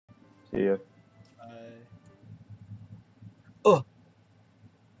See ya. Oh.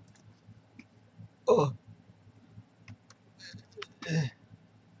 Oh.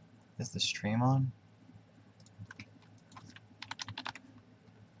 Is the stream on?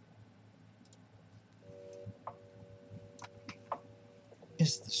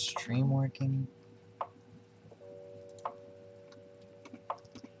 Is the stream working?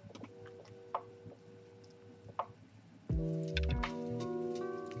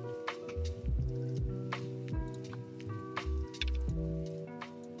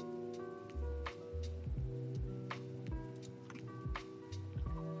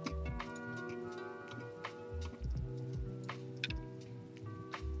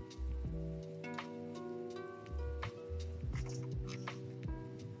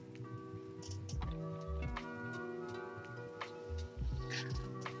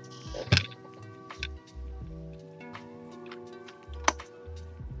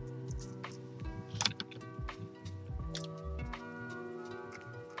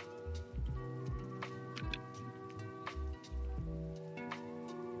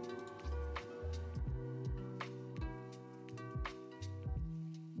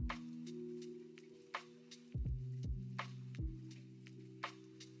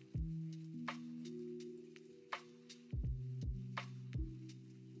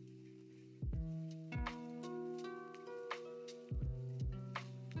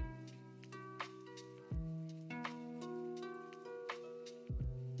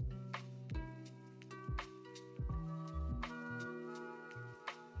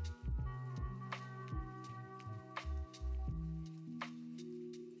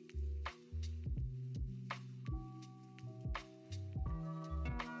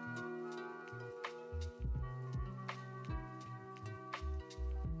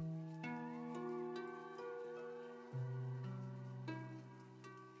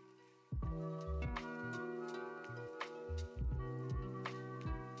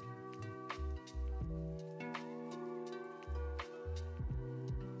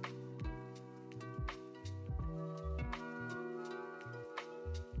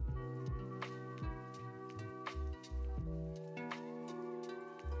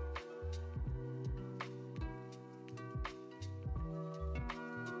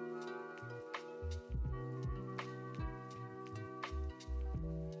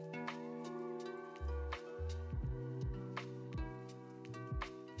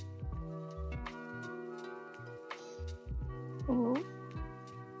 Oh.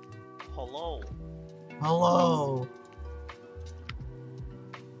 Hello. Hello.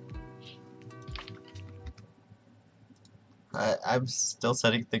 I'm still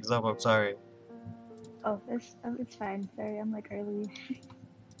setting things up. I'm sorry. Oh, it's fine. Sorry, I'm like early.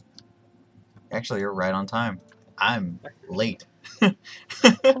 Actually, you're right on time. I'm late. We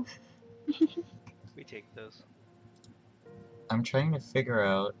take those. I'm trying to figure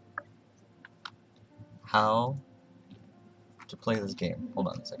out how to play this game. Hold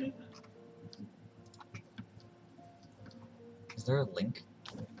on a second. Is there a link?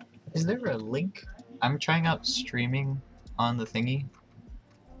 Is there a link? I'm trying out streaming on the thingy.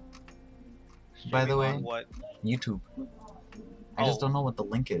 By the Streaming way, on what? YouTube. I just Oh. don't know what the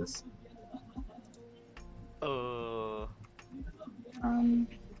link is.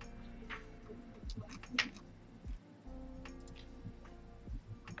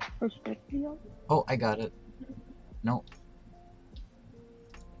 Perspective. Oh, I got it. No.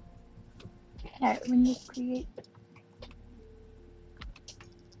 Yeah, when you create.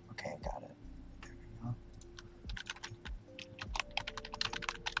 Okay, I got it. There we go.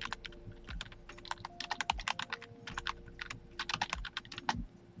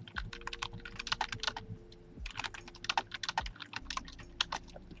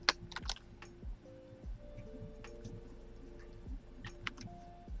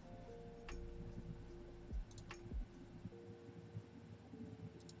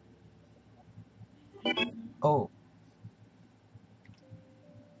 Oh.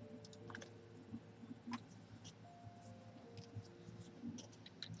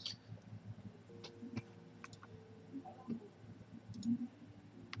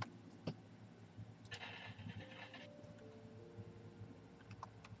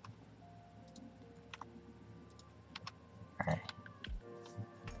 Alright.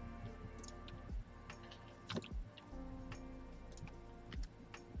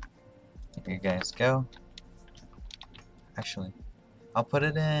 Here you guys go. Actually, I'll put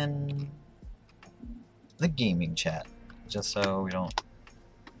it in the gaming chat, just so we don't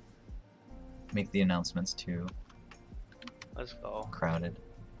make the announcements too Let's go. crowded.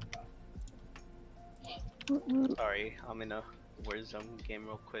 Sorry, I'm in a Warzone game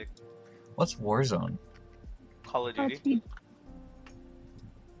real quick. What's Warzone? Call of Oh, Duty. it's me.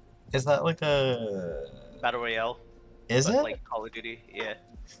 Is that like a... Battle Royale. Is but it? like Call of Duty? Yeah.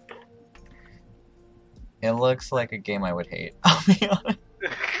 It looks like a game I would hate. I'll be honest.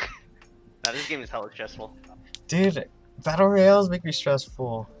 Now this game is hella stressful. Dude, battle royales make me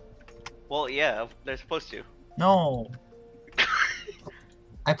stressful. Well, yeah, they're supposed to. No.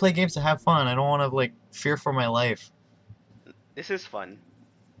 I play games to have fun. I don't want to like fear for my life. This is fun.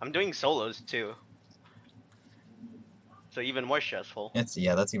 I'm doing solos too. So even more stressful.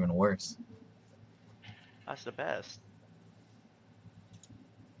 Yeah, that's even worse. That's the best.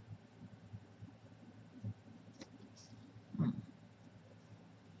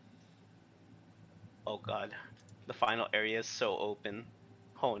 Oh god. The final area is so open.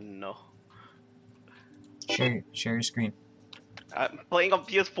 Oh no. Share your screen. I'm playing on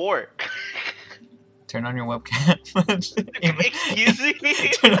PS4. Turn on your webcam. Excuse me?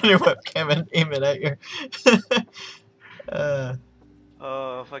 Turn on your webcam and aim it at your.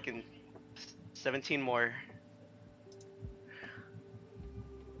 Oh, fucking 17 more.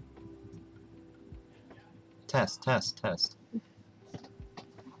 Test.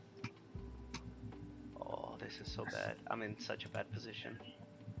 Oh, this is so bad. I'm in such a bad position.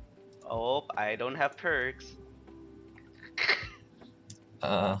 Oh, I don't have perks.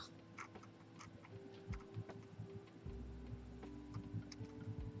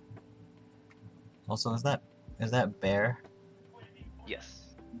 Also, is that bear?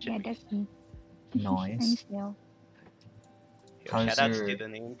 Yes. Yeah, that's me. I'm Noise. Snail. Yo, How's shoutouts your- to the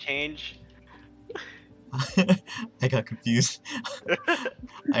name change. I got confused.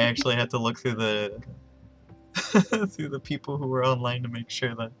 I actually had to look through the through the people who were online to make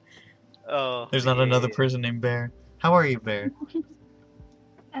sure that Oh. there's not another person named Bear. How are you, Bear?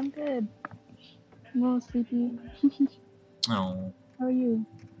 I'm good. I'm a little sleepy. Oh, How are you?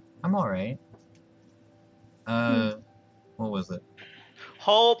 I'm alright. What was it?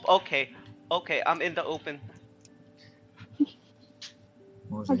 Hope. Okay. Okay, I'm in the open.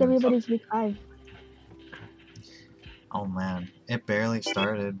 What was How's it? everybody's week 5? Oh man, it barely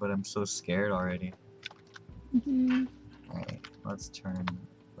started, but I'm so scared already. Mm-hmm. Alright, let's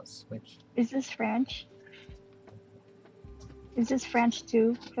switch. Is this French? Is this French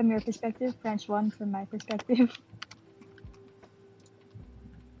 2 from your perspective? French 1 from my perspective?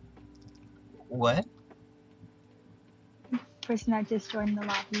 What? Person that just joined the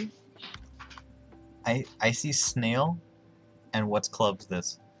lobby. I see snail, and what's clubs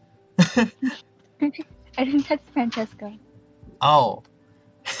this? I think that's Francesca. Oh.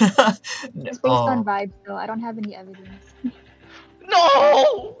 It's based on vibes, though. I don't have any evidence.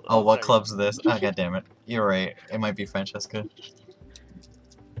 No! Oh, what sorry. club's this? Oh, god damn it. You're right. It might be Francesca.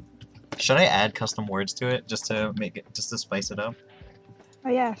 Should I add custom words to it just to spice it up? Oh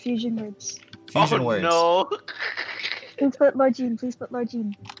yeah, fusion words. Fusion Oh words. no! Please put Lord Jean. Please put Lord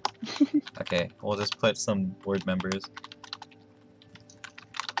Jean. Okay, we'll just put some word members.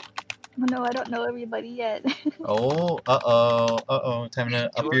 Oh no, I don't know everybody yet. Oh, uh-oh. Time to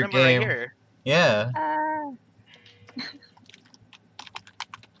Two up of your them are right game. here. Yeah. Ah.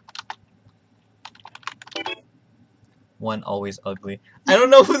 One always ugly. I don't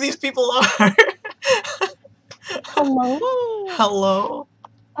know who these people are. Hello? Hello,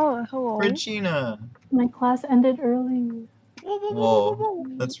 Oh, hello. Regina. My class ended early. Whoa,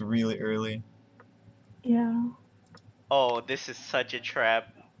 that's really early. Yeah. Oh, this is such a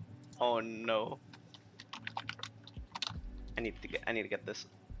trap. Oh no. I need to get this.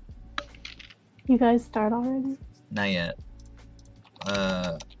 You guys start already? Not yet.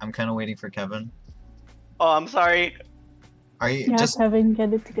 I'm kind of waiting for Kevin. Oh, I'm sorry. Are you Yeah, just? Kevin,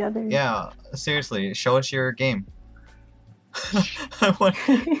 get it together. Yeah, seriously, show us your game. I want.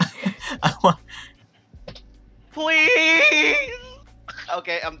 I want. Please!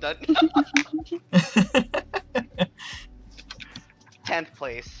 Okay, I'm done. 10th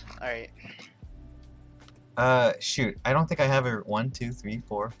place. Alright. Shoot. I don't think I have a 1, 2, 3,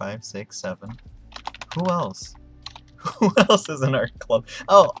 4, 5, 6, 7. Who else? Who else is in our club?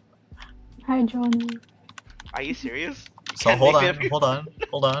 Oh, Hi, Johnny. Are you serious? so Can't hold make on, me-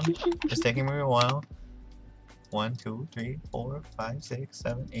 hold on. It's taking me a while. 1, 2, 3, 4, 5, 6,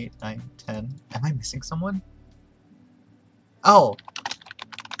 7, 8, 9, 10. Am I missing someone? Oh,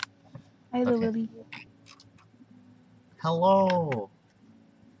 Hi, Okay. Lily. hello.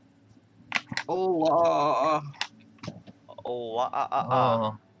 Hola. Oh,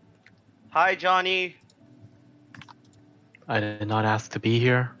 Oh, Hi, Johnny. I did not ask to be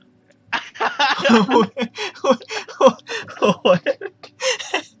here. what?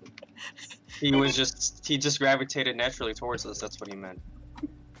 He just gravitated naturally towards us. That's what he meant.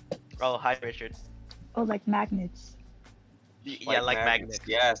 Oh, hi, Richard. Oh, like magnets. Yeah, like magnets.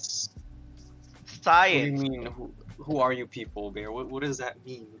 Yes. What do you Science. mean? Who are you people, Bear? What does that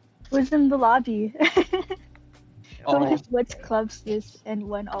mean? Was in the lobby. Oh, What clubs this and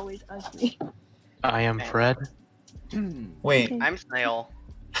one always ugly. I am Fred. Wait, I'm Snail.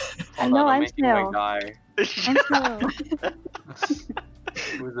 hold No, on, I'm making my Snail. guy. I'm slow.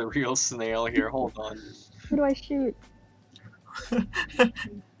 Who's a real snail here? Hold on. Who do I shoot?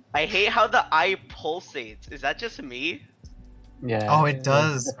 I hate how the eye pulsates. Is that just me? Yeah. oh, it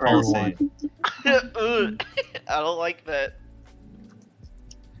does for everyone. pulsate. Ugh. I don't like that.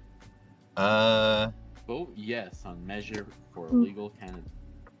 Vote yes on measure for illegal cannon.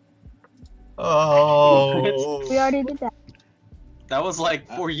 Oh. We already did that. That was like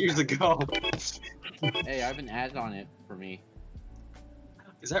 4 years ago. Hey, I have an ad on it for me.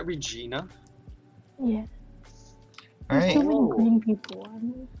 Is that Regina? Yeah. All There's too right. many Oh. green people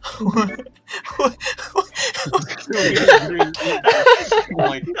on it. Oh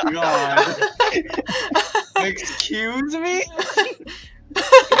my god. Excuse me?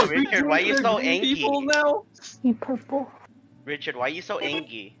 Richard, why you so angry? People now? You purple. Richard, why you so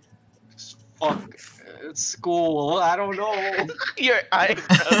angry? Fuck. It's school. I don't know. Your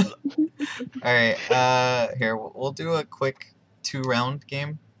eyebrows. All right. Here we'll do a quick 2-round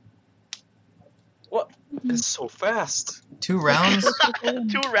game. It's so fast. 2 rounds. 2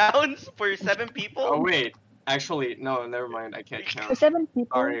 rounds for 7 people? Oh wait. Actually, no, never mind. I can't For count. 7 people,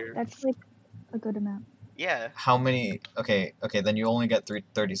 Sorry. that's like a good amount. Yeah. How many? Okay. Then you only get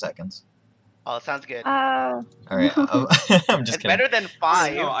 30 seconds. Oh, sounds good. All right. I'm just It's kidding. better than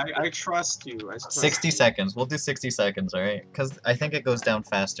 5. No, I trust you. I trust 60 you. seconds. We'll do 60 seconds. All right. Because I think it goes down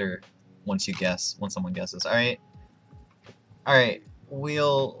faster once someone guesses. All right. All right.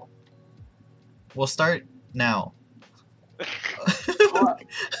 We'll start now. Oh,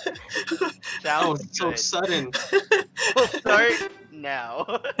 Sounds it's so good. sudden. We'll start now.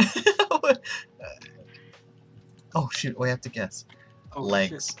 Oh shoot! We have to guess. Oh,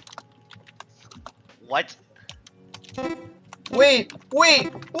 Legs. What? Wait!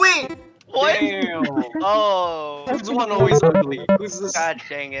 What? Damn. Oh. Who's the one always ugly? Who's this? God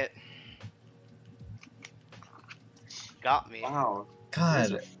dang it. Got me. Wow. God,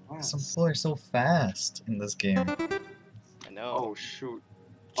 these are fast. some people are so fast in this game. I know. Oh shoot.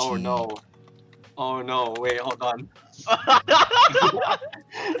 Oh no. Oh no. Wait, hold on. I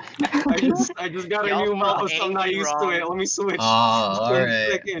just got a Y'all new so mouse. I'm not angry used to it. wrong. Let me switch. Oh, One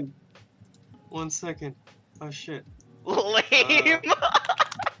alright. second. 1 second. Oh shit. Lame.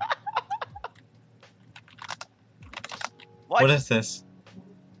 What? What is this?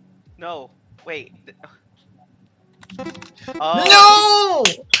 No. Wait. No! No!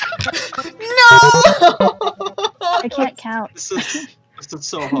 I can't count. This is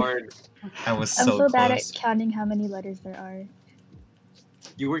so hard. I was I'm so so bad at close. counting how many letters there are.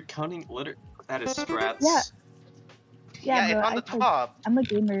 You were counting letter. That is strats. Yeah. Yeah, it's but on the top. I'm a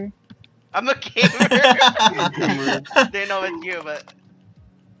gamer. I'm a gamer. Gamer. They know it's you, but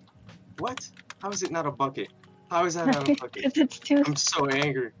What? How is it not a bucket? How is that not a bucket? Because it's too. I'm so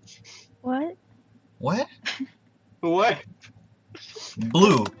angry. What? What? What?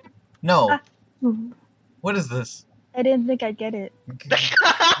 Blue. No. Mm. What is this? I didn't think I'd get it.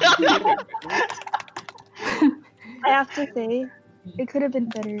 I have to say, it could have been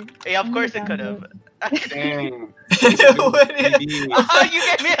better. yeah, of course it could have. Dang. What is- Oh, you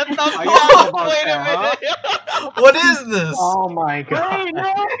gave me a thumbs How you up. feel about Wait a that, minute. What is this? Oh my god. Wait,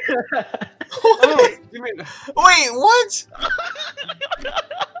 no! Oh, you mean Wait, what?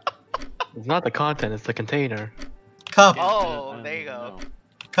 It's not the content, it's the container. Cup. Oh, there you go.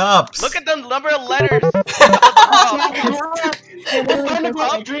 Cups. Look at the number of letters.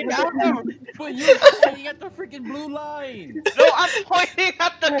 drink out of But you're pointing at the freaking blue line! No, I'm pointing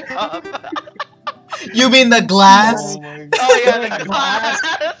at the cup. You mean the glass? Oh my Oh yeah, the glass.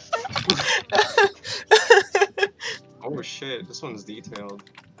 Oh shit, this one's detailed.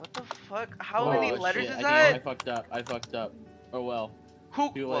 What the fuck? How Oh, many letters shit, is I that? fucked up. Oh well.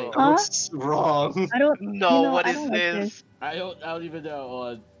 Who? Too late. That Huh? looks wrong. I don't. No, know, what I is don't like this? I don't even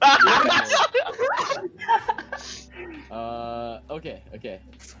know. Okay.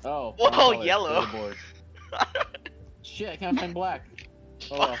 Oh. Whoa, wrong color. yellow. Board. Shit, I can't find black.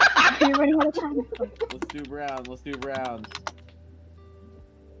 Oh well. You're running out of time. Let's do brown.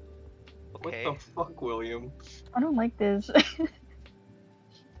 What Okay. the fuck, William? I don't like this.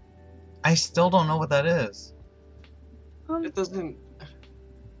 I still don't know what that is. It doesn't.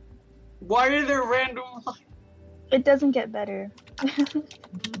 Why are there random? It doesn't get better.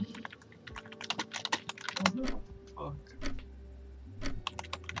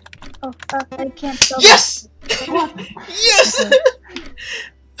 I can't stop. Yes! Yes!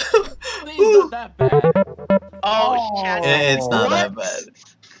 It's not that bad. Oh, shit. It's not What? that bad.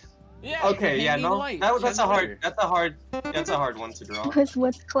 Yeah. Okay, it's yeah, hanging no. light. That's a Chandelier. hard one to draw.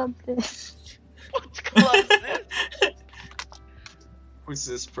 What's club this? What's close this? Who's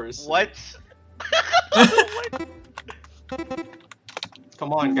this person? What?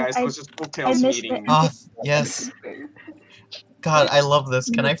 Come on, guys, I- let's just go I Tails missed meeting. it. Oh, yes. God, I love this.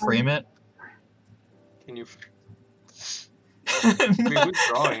 Can I frame it? Can you? Wait, No. who's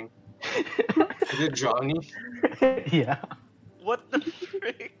drawing? Is it Johnny? Yeah. What the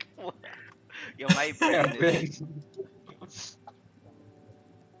frick? What? Yo, my Yeah, brain is... Ben.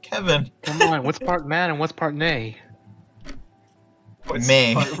 Kevin. Come on, what's part man and what's part nay? What's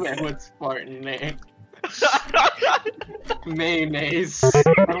May. Spartan- What's Spartan name? Mayonnaise.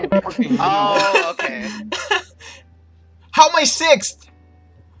 I don't fucking know. Oh, okay. How am I 6th?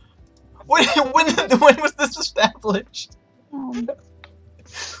 When was this established?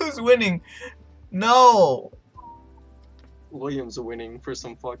 Who's winning? No. William's winning for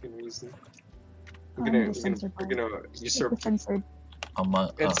some fucking reason. I'm We're the censored gonna It's usurp. censored.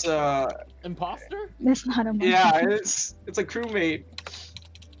 It's Imposter? That's not a yeah, it's a crewmate.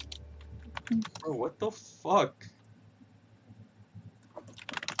 Bro, what the fuck?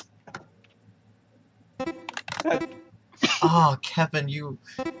 Oh, Kevin, you.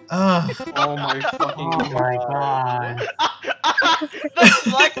 Oh my fucking Oh my god. The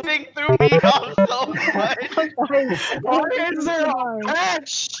Slack thing threw me off so much. Why is there a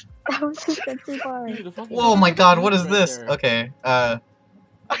patch? That was a censored bar. Dude, the fucking Whoa, my God, what is right this? there. Okay,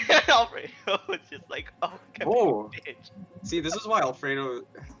 Alfredo was just like, oh, Kevin, Whoa. bitch. See, this is why Alfredo.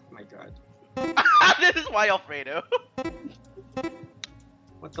 My God. This is why Alfredo.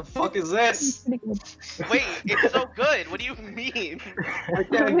 What the fuck is this? Pretty good. Wait, it's so good. What do you mean? I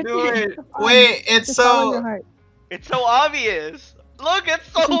can't do it. wait, it's Just follow your so. heart. It's so obvious. Look, it's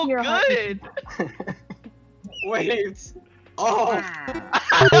so Listen to your heart. good. Wait. Oh.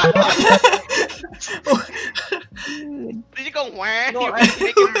 Dude. Did you go wah? No, You I-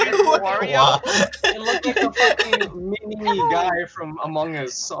 make it weird for Wario? Wow. It looked like a fucking mini guy from Among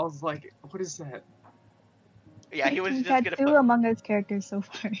Us. So I was like, what is that? Yeah, he was We've just had gonna 2 put... Among Us characters so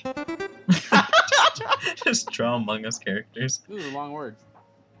far. Just draw Among Us characters. These are long words.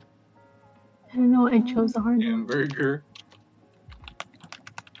 I don't know, I chose the hard one. Hamburger.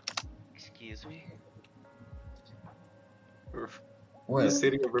 Excuse me. Or the What?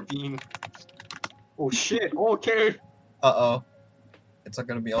 city of Ravine. Oh shit. Okay. Uh-oh. It's not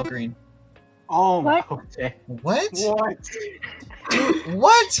gonna be all green. Oh my. What? Okay. What? What?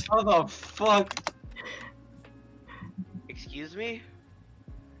 What? How the fuck? Excuse me?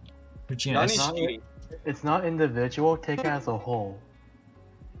 Regina, Johnny's not- cheating. It's not individual, take it as a whole.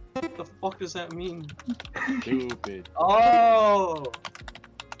 What the fuck does that mean? Stupid. Oh.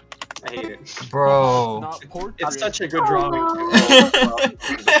 I hate it. bro. Not portrait. It's such a good drawing.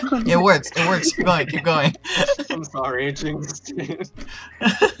 It works. It works. Keep going. Keep going. I'm sorry, Jinx.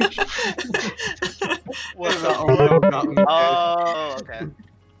 What The the... Oreo got me. Oh, okay.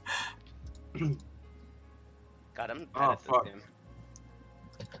 God, I'm bad Oh, at this fuck. game.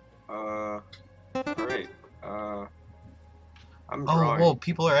 Alright. I'm Oh, drawing. whoa.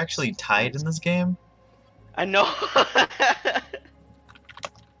 People are actually tied in this game? I know.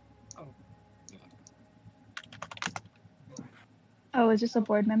 Oh, it's just a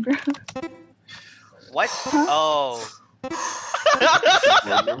board member. What? Oh.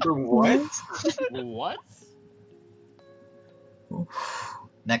 Remember what? What?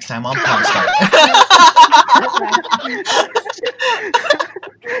 Next time on Pawn Star.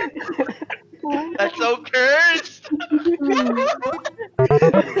 That's so cursed.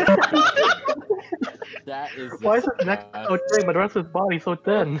 That is. Why is his neck so big but the rest of his body so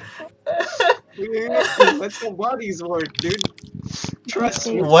thin? That's how bodies work, dude. Trust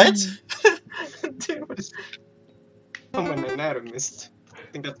me. What? Dude. I'm an anatomist. I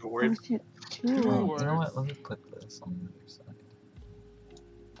think that's the Oh word. shit. Two You know words. what? Let me put this on the other side.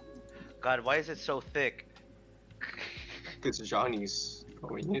 God, why is it so thick? Because Johnny's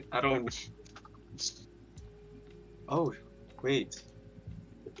going it. I don't. Oh, wait.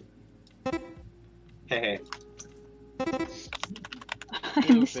 Hey,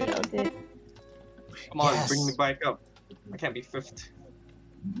 I misspelled it. come on, Yes. bring me back up. I can't be 5th.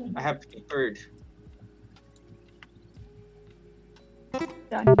 I have to be 3rd.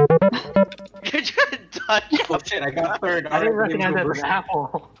 Done. You're just done. Oh shit, I got 3rd. I didn't have to recognize leave that the as an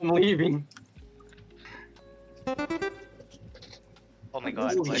apple. I'm leaving. Oh my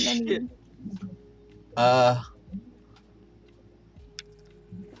god. Holy What? shit.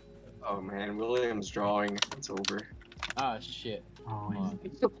 Oh man, William's drawing. It's over. Ah, shit. Oh, Hold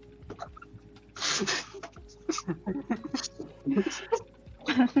he's- on.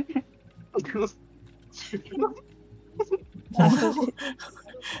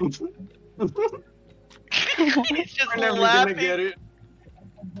 He's just We're never laughing. gonna get it.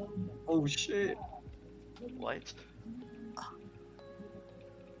 Oh shit. What?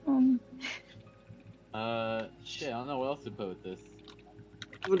 Shit, I don't know what else to put with this.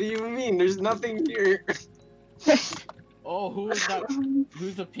 What do you mean? There's nothing here. Oh, who is that?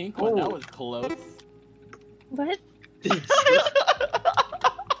 Who's the pink one? That Oh. was close. What?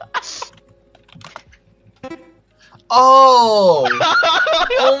 Oh!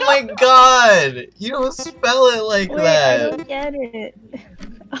 Oh my god! You don't spell it like Wait, I that! don't get it.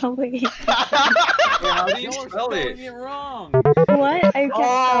 Oh wait. How do you You're spell spelling it? it wrong. What? I can't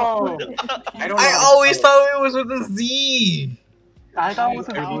Oh. spell. I don't know. I how to always spell thought it was with a Z! I thought it was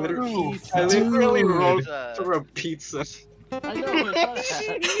I a literally- two. I literally Dude. wrote Uh, for a pizza. I know, but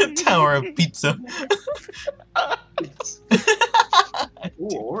that. Tower of Pizza. Ooh,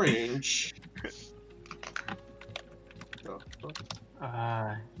 orange.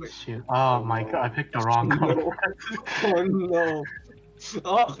 Shoot. Oh my god, I picked the wrong color. Oh no.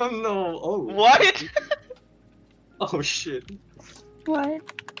 Oh no. Oh. What? Oh shit. What?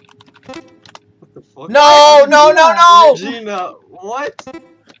 What the fuck? No, no, no, no! Regina, what?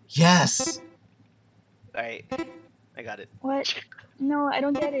 Yes! Alright, I got it. What? No, I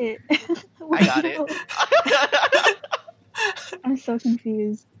don't get it. I got it. I'm so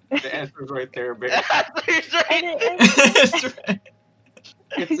confused. The answer's right there, babe. It's right It's right.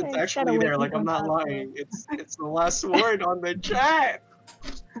 It's I just actually gotta there, look like I'm them not up. lying. It's the last word on the chat.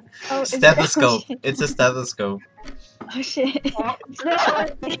 Oh, is it- Stethoscope. Oh shit. It's a stethoscope. Oh shit.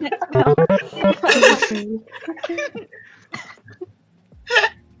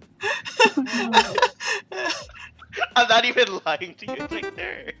 I'm not even lying to you. It's right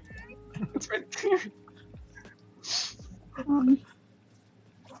there. It's right there. Um,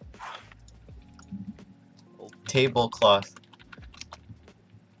 Tablecloth.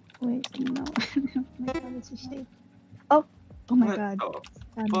 wait, no. Oh my god, it's a shape. Oh! Oh my What god.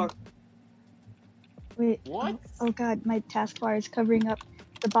 the fuck? Wait. What? Oh god, my taskbar is covering up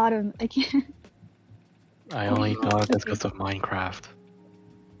the bottom. I can't. I only thought this because of Minecraft.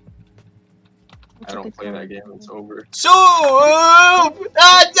 I don't play that game. It's over. Soup!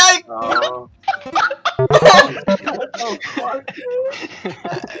 Ah, yikes! Oh. What the fuck?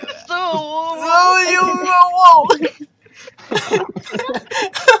 So, Oh, you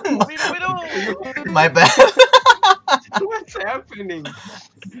whoa! My bad. What's happening?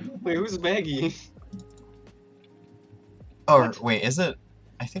 Wait, who's Maggie? Oh, wait, is it?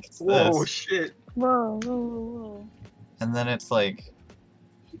 I think it's Whoa, this. shit. Whoa, whoa, whoa, And then it's like,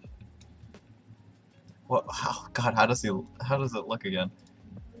 what? How? God, how does it look again?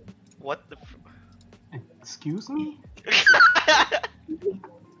 What the? Excuse me?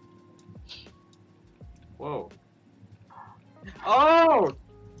 Whoa. Oh!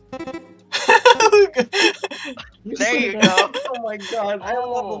 There you go. Oh my god, I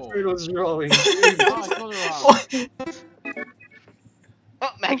love Oh. Alfredo's drawing. Oh, I spelled it wrong. Oh,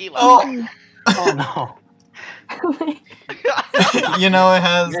 Maggie Oh. left. Oh no. You know, it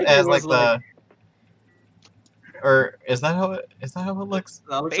has Maggie as like was like- the. Or is that how it looks?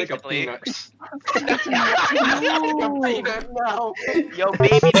 That looks Basically. like a peanut. Like a peanut now. Yo,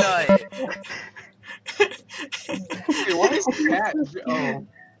 baby nut. Wait, what is that? Oh,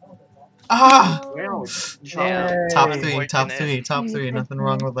 Ah! wow. Damn. Top Unfortunate. three, top three. Nothing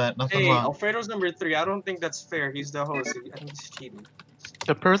wrong with that. Nothing Hey, wrong. Alfredo's number 3. I don't think that's fair. He's the host. I think he's cheating.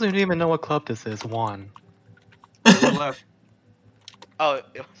 The person who didn't even know what club this is won. We're left. Oh,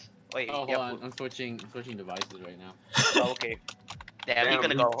 it was, wait. Oh, hold yeah, on. I'm switching devices right now. oh, okay. Damn, he's Damn.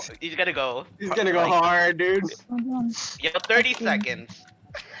 gonna go. He's gonna go. He's gonna go Like, hard, dude. Yo, 30 seconds.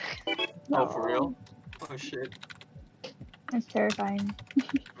 Oh, for real? Oh shit. That's terrifying.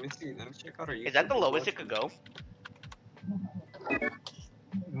 Let me see. Let me check out our YouTube. Is that the lowest it could go? Let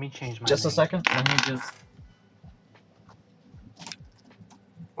me change my Just a name. second. Let me just.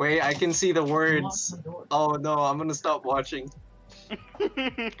 Wait, I can see the words. Oh no, I'm gonna stop watching.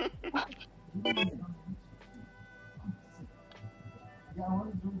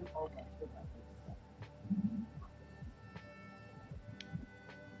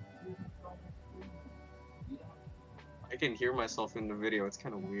 I can hear myself in the video. It's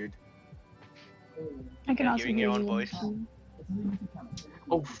kind of weird. I can Yeah, also hearing hear your own you. voice.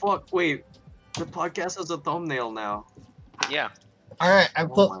 Oh fuck! Wait, the podcast has a thumbnail now. Yeah. All right, I Oh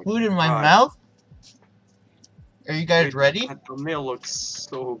put my food in my God. mouth. Are you guys ready? The meal looks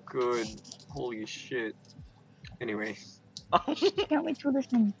so good. Holy shit. Anyway. Can't wait to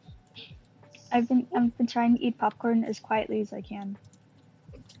listen. I've been trying to eat popcorn as quietly as I can.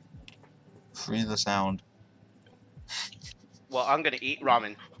 Free the sound. Well, I'm gonna eat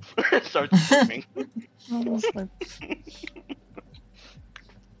ramen. Start slurping.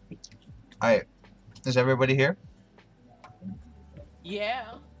 Alright. Is everybody here?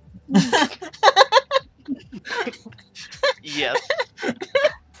 Yeah. Yes.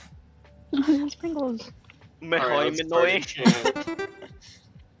 Sprinkles. Mehoy minoy.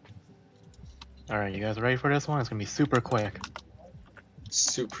 Alright, you guys ready for this one? It's gonna be super quick.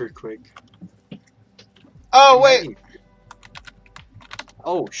 Super quick. Oh, wait!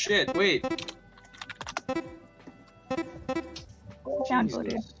 Oh shit, wait.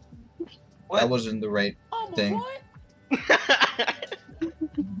 Downvoted. That wasn't the right thing.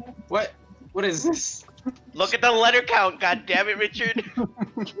 What? What is this? Look at the letter count. God damn it, Richard.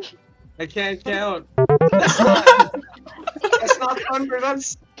 I can't count. That's not thunder.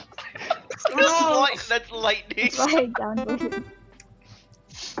 That's no. That's lightning. That's why I downvoted.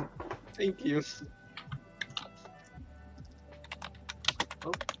 Thank you.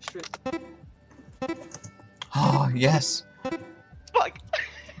 Oh shit. Oh, yes. Fuck.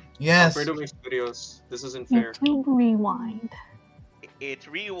 Yes. Alfredo makes videos. This isn't fair. YouTube rewind. It's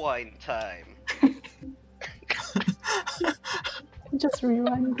rewind time. Just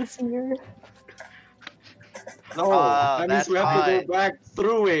rewind this year. No, that means that's we have to hot. go back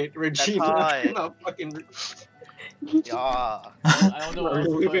through it, Regina. hot. Not fucking. Yeah. I don't know what We're else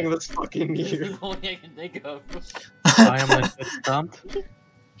to leaving put. this fucking This year. is the only I can think of. I am legit stumped.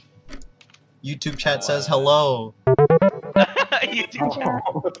 YouTube chat says hello. You do.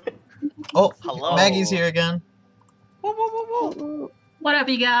 Oh, Hello. Maggie's here again. What up,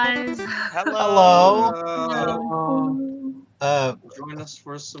 you guys? Hello. Join us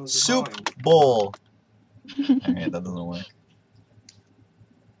for some Soup drawing. bowl. Alright, that doesn't work.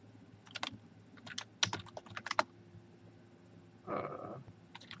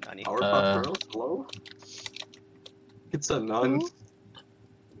 Nani. Powerpuff Girls? Hello? It's a nun.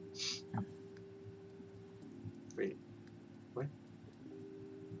 Wait. What?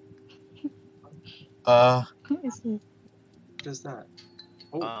 What is this? What is that?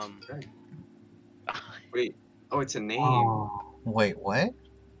 Oh, okay. Um. Wait. Oh, it's a name. Oh. Wait, what?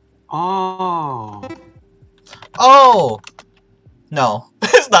 Oh. Oh! No,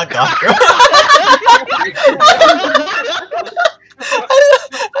 it's not Goth Girl. I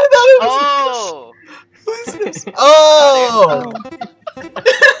thought it was. Oh. Who's this? Oh!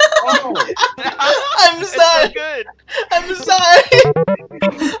 Oh! I'm It's sorry. so good. I'm sorry.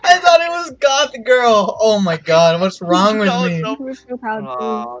 I thought it was Goth Girl. Oh my god, what's wrong with No, me? no. We're so proud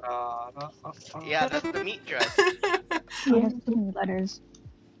of Yeah, that's the meat dress. you. We have so many letters.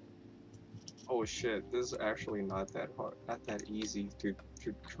 Oh shit, this is actually not that hard, not that easy to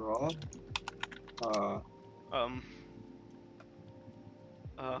draw.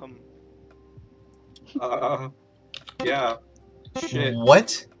 Yeah. Shit.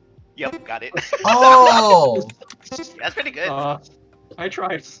 What? Yep, got it. Oh! That's pretty good. I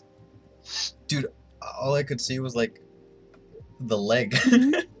tried. Dude, all I could see was like the leg.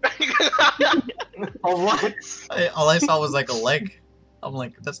 Oh, what? All I saw was like a leg. I'm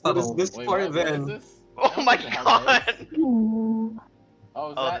like, that's not What a. is this Wait, part what is then? this? Oh my god. Ooh.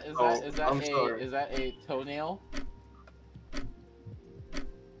 Oh, Oh, I'm sorry. is that a toenail?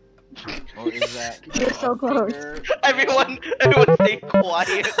 Or is that You're a so close. finger, Everyone stay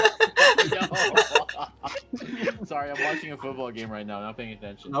quiet. nail? Yo. Sorry, I'm watching a football game right now. Not paying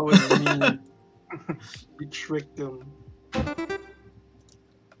attention. That was me. You tricked him. Oh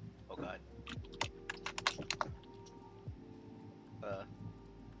god.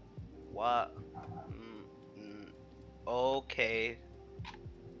 What? Okay.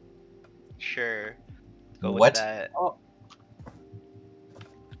 Sure. Go What? with that. Oh.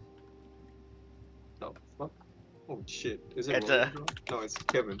 No, fuck. Oh shit. Is it It's William? No, it's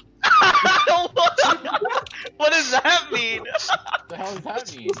Kevin. What does that mean? What the hell does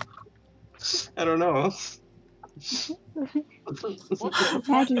that mean? I don't know. What the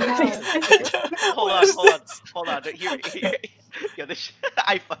Maggie, fuck? Hold on. Here. Yeah,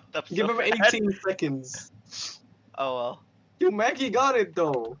 I fucked up. Give so him bad. 18 seconds. Oh well. Dude, Maggie got it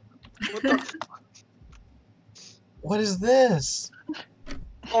though. What the? What is this?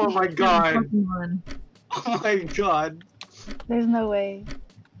 Oh my god. Pokemon. Oh my god. There's no way.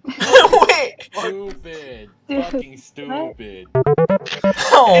 Wait. Stupid. Dude, Fucking stupid.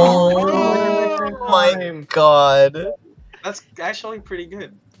 Oh my god. That's actually pretty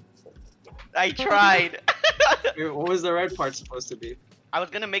good. I tried. Wait, what was the red part supposed to be? I was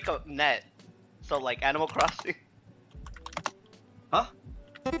gonna make a net. So like Animal Crossing.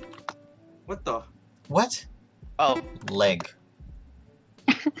 What the? What? Oh. Leg.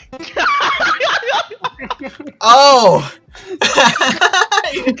 Oh!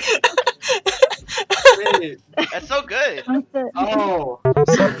 Wait. That's so good. I'm so, Oh, I'm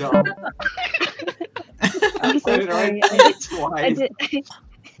so dumb. I'm so I did sorry. it I twice. did.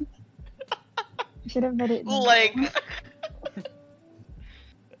 I should have read it. Like.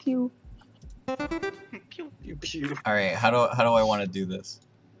 Pew. Pew pew. Alright, how do I want to do this?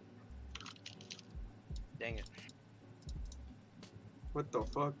 Dang it. What the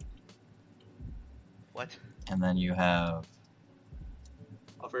fuck? What? And then you have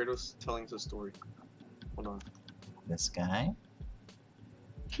Alfredo's telling us a story. Hold on. this guy.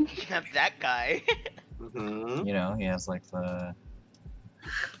 You have that guy. Mm-hmm. You know, he has like the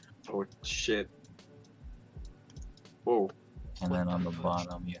Oh shit. Whoa. and then on the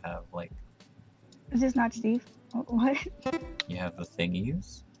bottom you have like Is this not Steve? What? you have the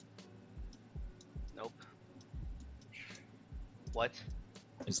thingies. Nope. What?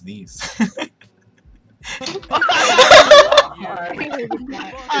 There's these.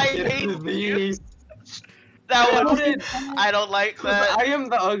 I hate you. these. That How was. did- I don't like that. I am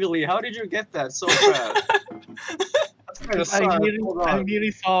the ugly. How did you get that so fast? That's kind of I sad. Hold on.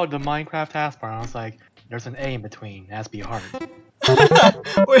 immediately saw the Minecraft taskbar and I was like, there's an A in between. It has to be hard.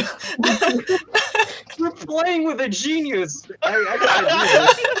 Wait. You're playing with a genius. I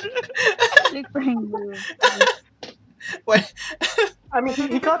got Big brain move. Wait. I mean,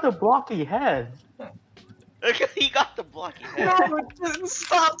 he got the blocky head. He got the blocky head. No, but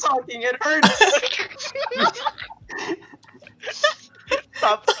stop talking. It hurts.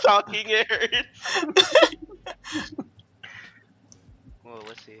 Stop talking, it hurts. Well,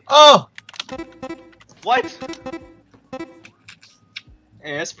 let's see. Oh! What?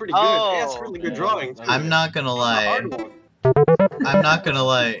 Hey, that's pretty good. Hey, that's really good Yeah, drawing. that's I'm not gonna lie. Hard one. I'm not gonna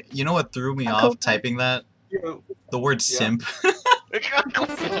lie. You know what threw me off typing that? Yeah. The word Yeah. simp.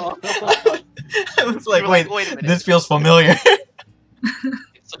 Oh, I was like, You're wait, wait a minute. this feels familiar.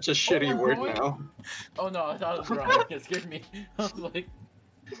 it's such a shitty word now. Oh no, I thought it was wrong. It scared me. I was like,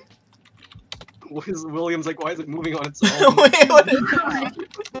 What is William's like? Why is it moving on its own? Wait, what? What?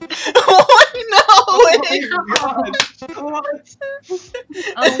 No, Oh wait. my god! What?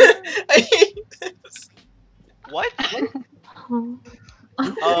 I hate this. What? Oh.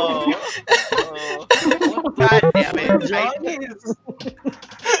 Oh. Oh. God damn it. Johnny's.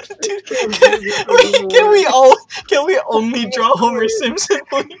 Dude, can we only draw Homer Simpson?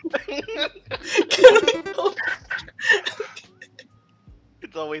 Please? Can we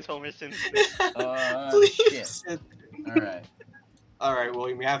It's always Homer Simpson. shit. please? Alright. Alright,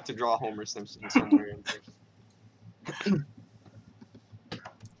 William, we have to draw Homer Simpson somewhere in there.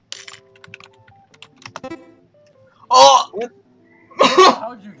 Oh!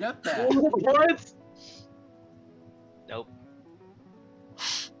 How'd you get that? What? Nope.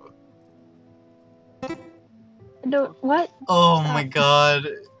 No, what? Oh my god.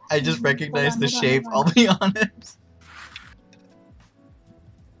 I just recognized the Hold on, shape, hold I'll be honest.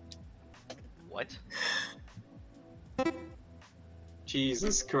 What?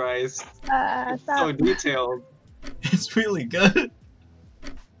 Jesus Christ. So Stop. detailed. It's really good.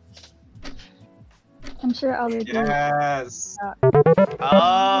 I'm sure I'll do. Yes.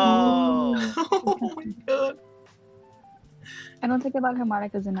 Oh. Oh my god. I don't think about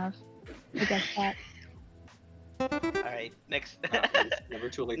harmonicas enough. I guess that. Alright, next. Never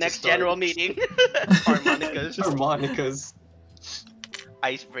too late Next to start. general meeting. Harmonicas. Harmonicas. Oh my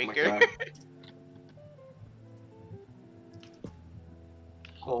Icebreaker. God.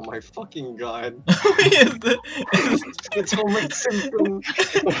 Oh my fucking god. Is the- It's Homer Simpson.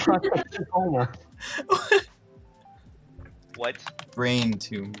 Homer. What? Brain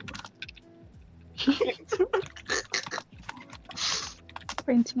tumor.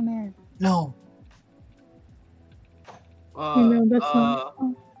 Brain tumor. No. No, that's not.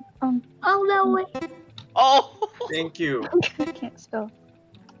 Oh no, wait. Oh! Thank you. I can't spell.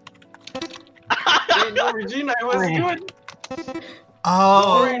 Hey, no, Regina, it was good.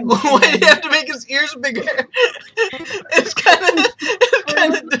 Oh, Orange. why do you have to make his ears bigger? It's kind of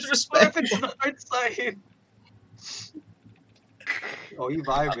What if disrespectful. it's the right side? Oh, he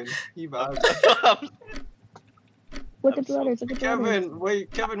vibing. He vibing. Look I'm at the so- letters. Look at the letters. Kevin,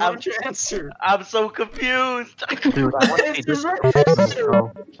 wait, Kevin, why don't you answer? I'm so confused. Dude, I want to see this.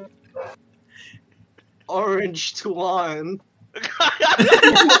 Bro. Orange Tuan. Yo,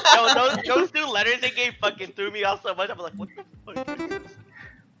 those two letters they gave fucking threw me off so much. I'm like, what the fuck?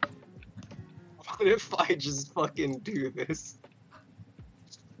 What if I just fucking do this?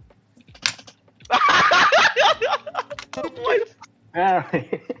 What?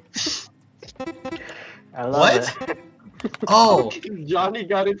 Apparently. I love What? it. Oh! Johnny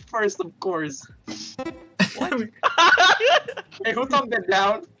got it first, of course. Hey, who thumbed it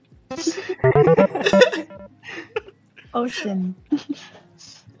down? Ocean.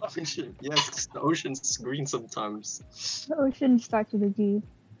 Ocean. Yes, the ocean's green sometimes. The ocean starts with a G.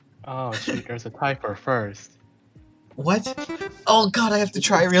 Oh shoot, there's a typer first. What? Oh god, I have to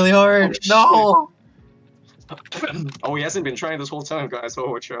try really hard. Oh, No! Oh, he hasn't been trying this whole time, guys. So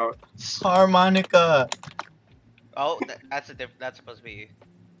watch out. Harmonica. Oh, that's supposed to be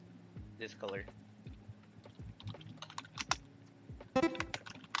this color. No,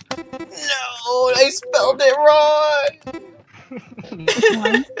 I spelled it wrong.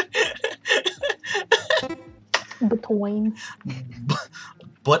 Between.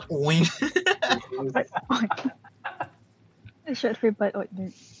 But wing. Short for butt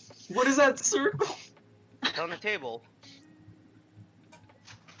ointment. What is that circle? It's on the table.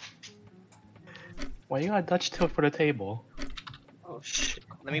 Why you got Dutch tilt for the table? Oh shit.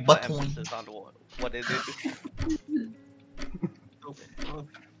 Let me put Butt emphasis on what is it.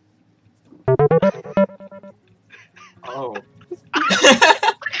 Oh.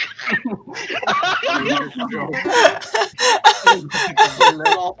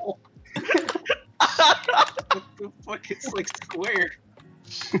 What the fuck? It's like square.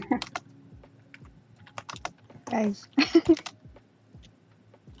 Guys.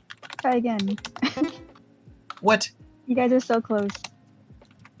 Try again. What? You guys are so close.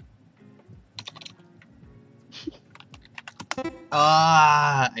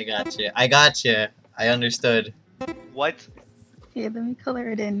 Ah, I got you. I got you. I understood. What? Here, let me color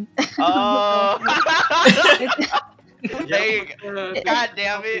it in. Oh! Yeah, Dang. God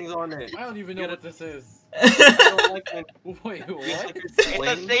damn it. nothing's on it. I don't even know what this is. I don't like when Wait, it looks what? like it's It's a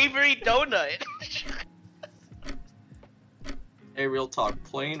plain. savory donut. Hey, real talk,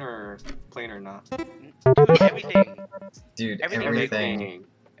 plain or not? Dude, everything. Dude, Everything. everything.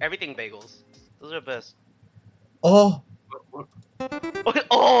 Everything bagels. Those are the best. Oh,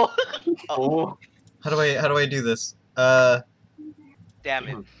 Oh! Oh, how do I do this? Damn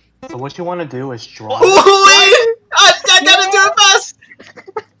it. So what you want to do is draw. Oh, wait! I gotta do it fast!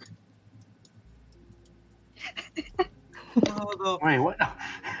 oh Wait, what?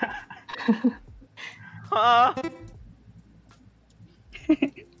 Huh?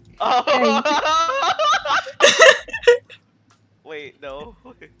 Oh! Wait, no.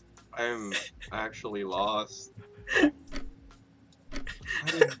 I'm actually lost.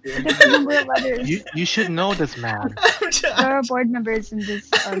 There's a number of letters. You should know this, man. There are board members in this.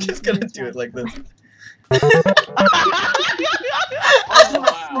 I'm just gonna in this do it one. like this.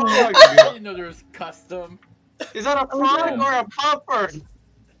 Oh, wow. I didn't know there was custom. Is that a frog or a popper?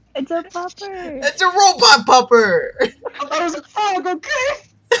 It's a popper. It's a robot pupper! I thought it was a frog, okay?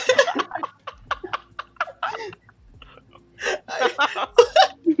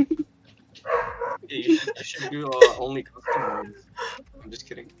 Yeah, you should do only custom ones. I'm just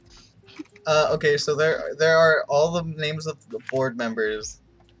kidding. Okay, so there are all the names of the board members,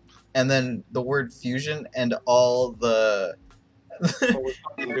 and then the word fusion and all the Oh, we're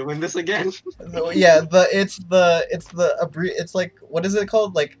fucking doing this again. yeah, it's like, what is it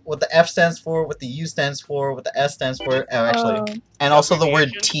called? Like what the F stands for, what the U stands for, what the S stands for. Oh, actually, and also the word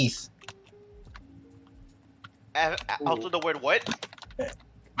Abbreviation? teeth. Also the word what?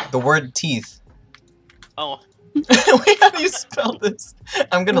 The word teeth. Oh. Wait, how do you spell this?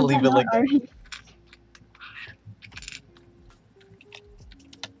 I'm gonna leave it like that. that.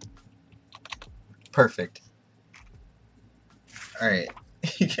 Perfect. Alright.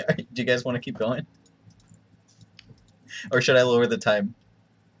 Do you guys want to keep going? Or should I lower the time?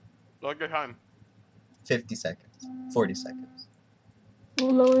 Look your time. 50 seconds. 40 seconds.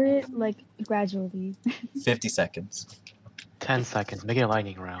 We'll lower it like gradually. 50 seconds. 10 seconds. Make it a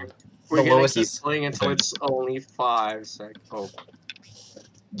lightning round. We're The gonna lowest keep is playing until 30. it's only 5 seconds. Oh,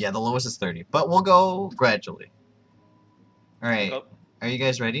 Yeah, the lowest is 30. But we'll go gradually. Alright. Oh. Are you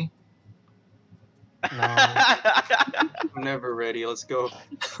guys ready? No. I'm never ready. Let's go.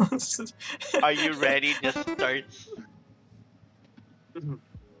 Are you ready? Just starts.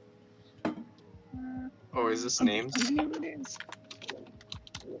 Oh, is this names?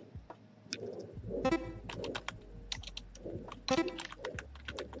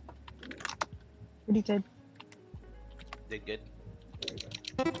 Pretty good. Did good.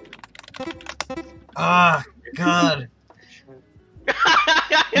 Ah, God. Too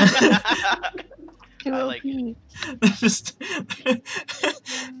I OP. like it. Just.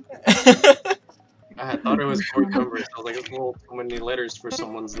 thought it was board numbers. I was like, it's a little too many letters for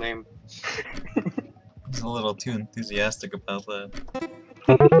someone's name. He's a little too enthusiastic about that.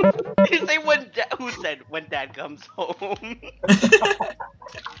 You say who said when dad comes home?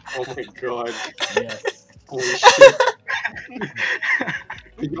 Oh my god. Yes. Holy shit.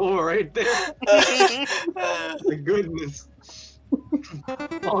 You alright there? My goodness.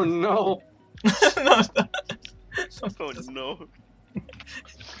 Oh no. No, Oh no.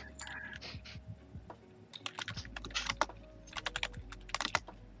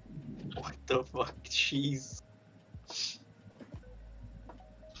 What the fuck? Jeez.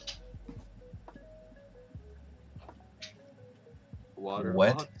 Water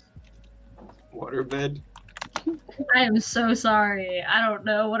What? box? Waterbed? I am so sorry. I don't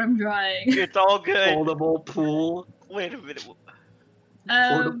know what I'm drawing. It's all good. Foldable pool? Wait a minute.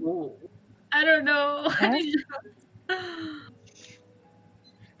 Portable? I don't know.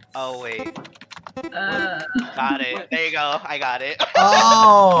 Oh wait. uh, Got it. There you go. I got it.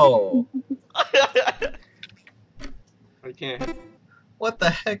 Oh! I can't. What the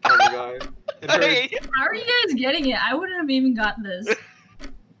heck? Oh my god. It hurts. Hey, how are you guys getting it? I wouldn't have even gotten this.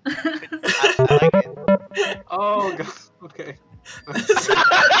 I like it. Oh god. Okay.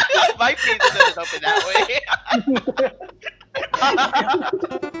 My face doesn't open that way.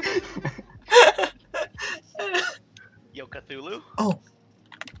 Yo, Cthulhu? Oh.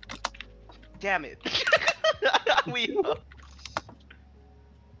 Damn it. We.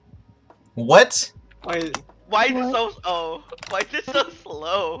 What? Why? Why is it so? Oh, why is it so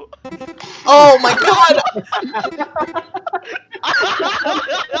slow? Oh my god!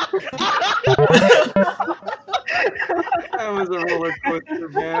 That was a roller coaster,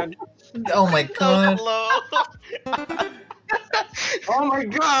 man. Oh my So god. slow. Oh my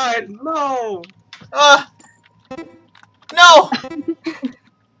god, no! Ah! No!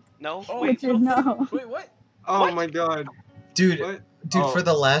 No. Oh, Wait. Richard, no. Wait, what? Oh What? my god. Dude, What? dude, Oh. for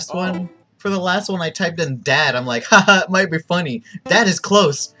the last Oh. one, I typed in dad. I'm like, haha, it might be funny. Dad is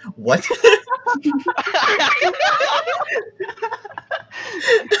close. What?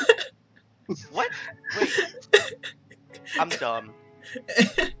 What? Wait. I'm dumb.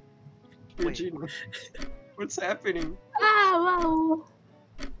 Regina, what's happening? Oh,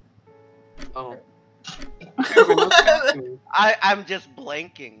 Oh. Kevin, what's happening? I'm just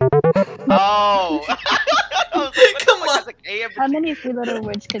blanking. Oh. I was like, what the Come fuck on. is a K in How between? many three-letter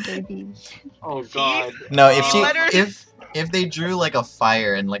words could there be? Oh god. No, if she, Letters? if they drew like a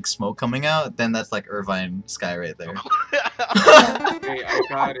fire and like smoke coming out, then that's like Irvine Sky right there. Okay, I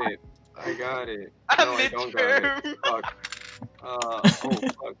got it. I got it. I'm No, I don't got it. midterm. Fuck. Oh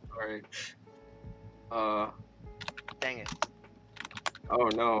fuck, sorry. Dang it. Oh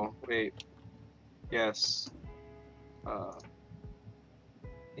no, wait. Yes.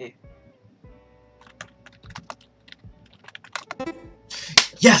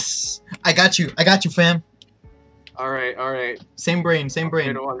 Yes! I got you, fam. Alright. Same brain, same brain.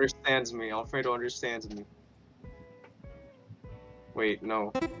 Alfredo understands me. Alfredo understands me. Wait,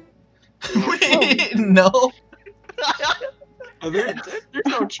 no. Wait, no. There's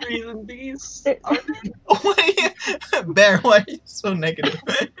no trees in these. There- Are there? Why, Bear? Why are you so negative?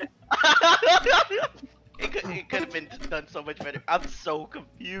 It could have been done so much better. I'm so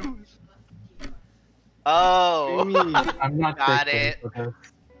confused. Oh. Amy, I'm not Got quick it. with this.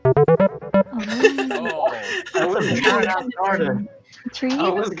 Oh. I was trying to start it. Tree? I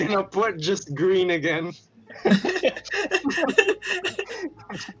was gonna put just green again. I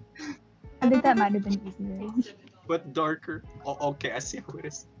think that might have been easier. But darker. Oh, okay, I see how it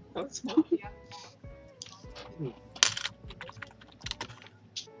is. That's fine.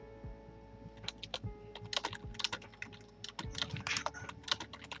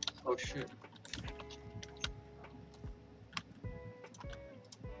 Oh shit.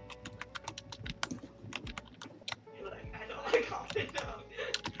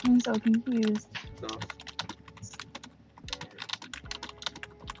 I'm so confused. So.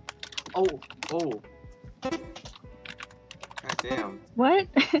 Oh. God damn. What?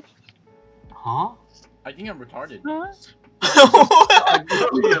 Huh? I think I'm retarded. Huh?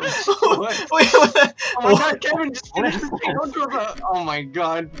 What? Wait, what the- Oh my god, Kevin just finished the thing. Don't do that. Oh my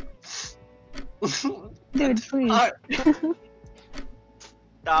god. Dude, please.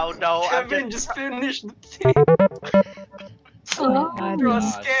 No, I'm Kevin just. just finished the thing. Oh my god. You're a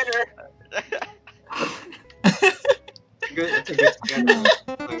God. scanner. It's a good scanner.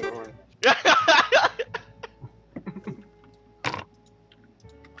 Don't worry.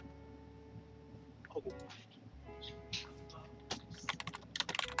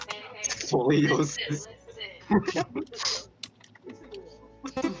 Scoliosis.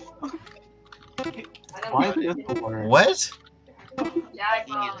 Exactly is the word. What?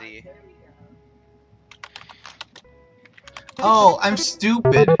 Easy. Oh, I'm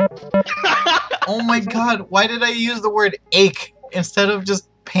stupid. Oh my god, why did I use the word ache instead of just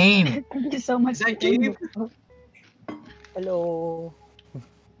pain? Thank you so much. Is that Gabe? Hello.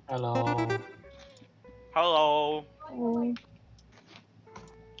 Hello. Hello. Oh,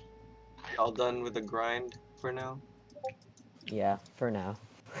 All done with the grind for now? Yeah, for now.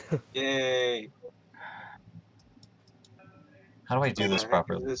 Yay! How do I do this What the heck is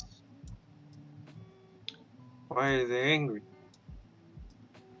properly? this? Why are they angry?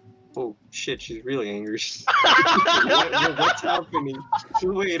 Oh shit, she's really angry. What's happening?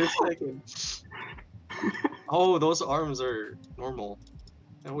 Wait a second. Oh, those arms are normal.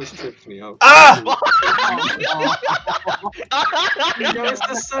 That always trips me out. Ah! It's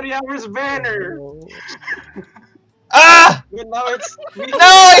the Sunny Hours banner! Ah! But now it's. No,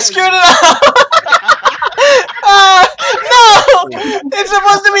 I screwed it up! Ah! No! It's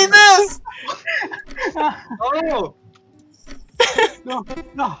supposed to be this! Oh! No,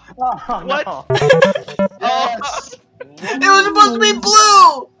 no, oh, What? no. Yes! It was supposed to be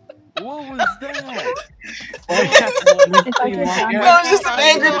blue! What was that? If I could sound No, it's just an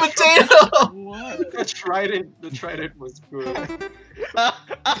angry potato! What? The trident was good.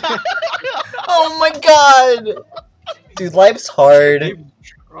 Oh my god! Dude, life's hard. Keep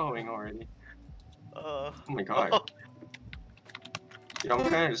drawing already. Oh my god. Dude, I'm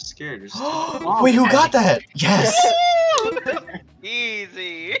kind of scared. There's Wait, who got that? Yes!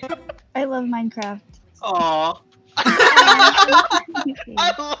 Easy. I love Minecraft. Aww.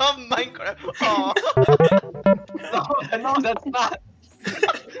 I love Minecraft. Aw. No, that's not.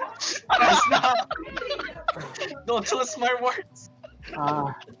 That's not. Don't twist my words.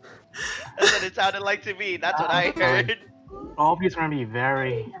 That's what it sounded like to me. That's what I heard. All these are gonna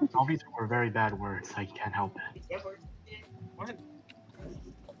be all these were very bad words. I can't help it. What?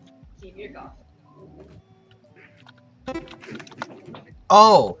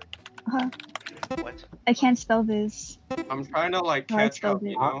 Oh! What? I can't spell this. I'm trying to like Oh, I catch up, spelled it.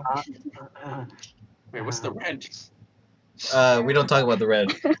 you know? Wait, what's the red? We don't talk about the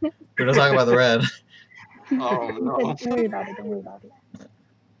red. We don't talk about the red. Oh no. Don't worry about it. Don't worry about it.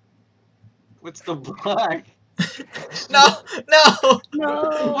 What's the black? No! No! No.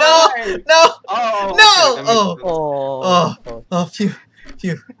 No! Why? No! Oh, No! okay, that makes Oh. sense. Oh. Oh, phew.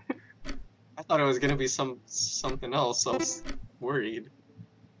 Phew. I thought it was gonna be something else. I was worried.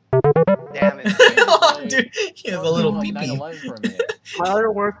 Damn it. Oh, dude, he has a little Like pee-pee. 9/11 for a minute. My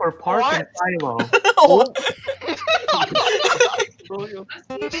other words were park and silo.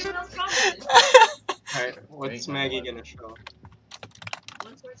 Alright, what's Maggie gonna show?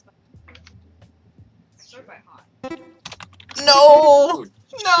 No!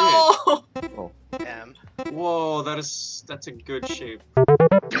 Oh, No! Damn. shit. Whoa, that's a good shape. I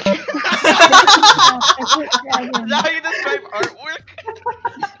put Is dragon. that how you describe artwork?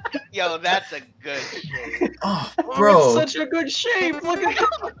 Yo, that's a good shape. Oh, Oh, bro. it's such a good shape. Look at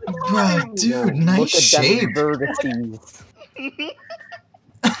that. Bro, dude, nice Look at shape. them vertices.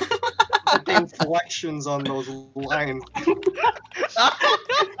 The inflections on those lines.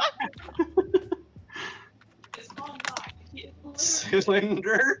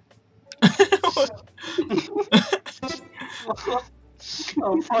 Cylinder.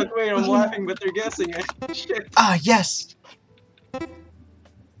 Oh fuck! Wait, I'm laughing, but they're guessing it. Shit. Ah, yes!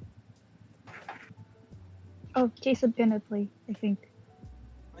 Oh, Jason Pinnerly, I think.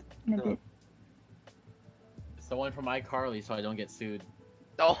 In a the- bit. It's the one from iCarly, so I don't get sued.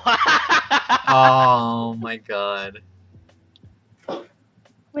 Oh. Oh my god.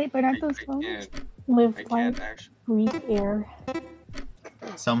 Wait, but aren't those I phones? can't. Live I life, can't actually. breathe air.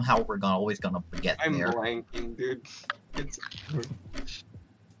 Somehow we're always gonna get I'm there. blanking, dude. It's.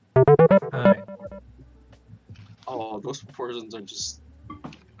 Alright. Oh, those portions are just.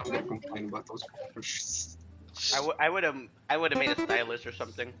 I'm gonna complain about those portions. I would have made a stylus or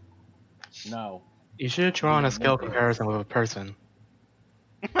something. No. You should have drawn a scale comparison with a person.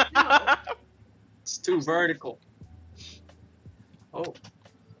 It's too vertical. Oh.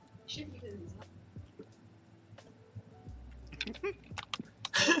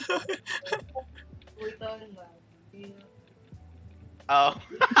 Oh.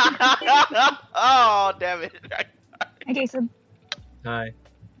 Oh, damn it. Hi, Jason. Hi.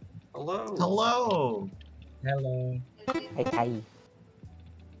 Hello. Hello! Hello. Hey, Kai.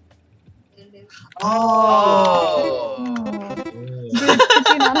 Oh! Oh. Dude, could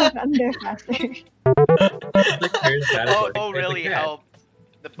you not have gotten there faster? Oh, really helped.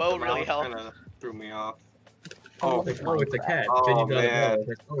 The bow really helped. Kinda threw me off. Oh, Oh, it's a cat. Oh, then you got man.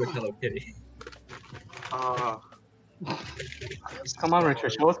 it. Oh, it's Hello Kitty. Come on,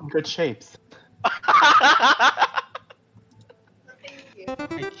 Richard, show us some good shapes. I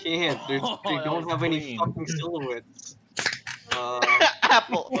can't. They Oh, that don't was have any clean. fucking silhouettes.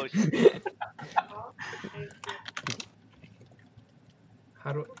 Apple. Oh, shit.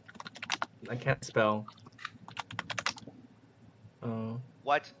 How do I can't spell.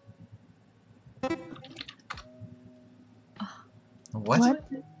 What? What?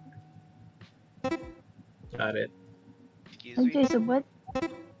 Got it. Excuse Hey, me? Jason, what?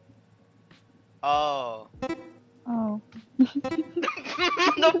 Oh. Oh.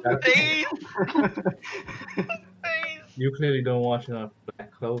 The face! Face! You clearly don't watch enough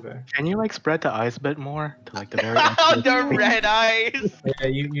Black Clover. Can you like spread the eyes a bit more to like the very Oh, the red eyes! Yeah,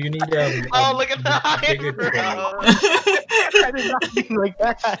 you need Oh, look at the bigger eyebrows! I did not mean like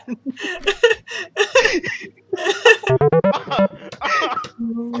that.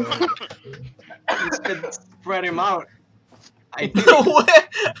 Instead, spread him out. I did. What?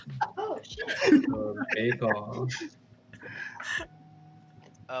 Bake off.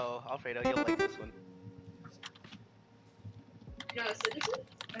 Oh, Alfredo, you'll like this one.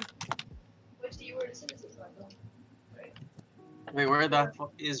 Wait, where the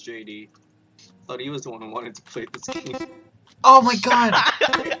fuck is JD? Thought he was the one who wanted to play this game. Oh my god!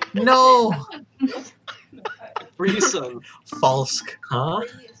 No! Reason. False. Huh?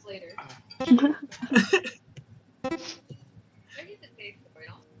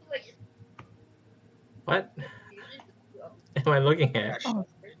 What? Am I looking at? Oh.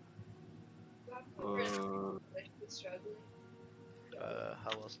 How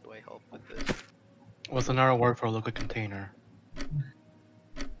else do I help with this? What's another word for a liquid container?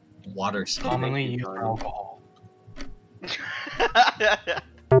 Water skin. Commonly used for alcohol.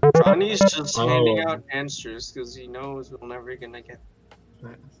 Johnny's just handing Oh. out answers because he knows we're never gonna get.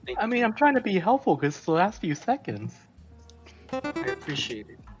 I mean, I'm trying to be helpful because it's the last few seconds. I appreciate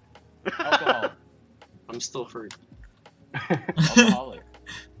it. Alcohol. I'm still hurt. Alcoholic.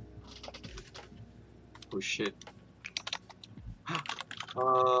 Oh shit.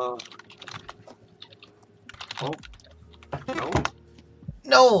 Oh. No.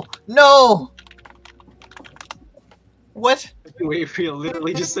 No! No! What? Wait, Phil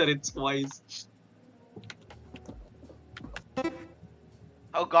literally just said it twice.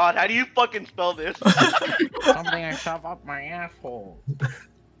 Oh god, how do you fucking spell this? Something I shove up my asshole.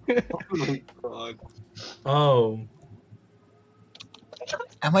 Oh my god. Oh.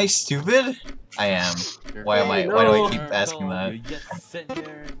 Am I stupid? I am. Why am I? Why do I keep asking that?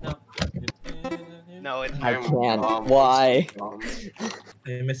 No, it's I I'm can't. dumb. Why?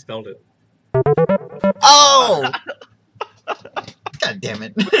 I misspelled it. Oh! God damn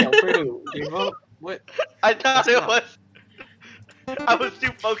it. Alfredo, give up. What? I thought it Stop. was. I was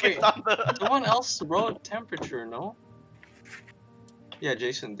too focused Wait. on the. Someone else wrote temperature, no? Yeah,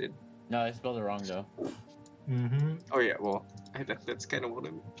 Jason did. No, I spelled it wrong though. Mm-hmm. Oh yeah, well, that's kind of what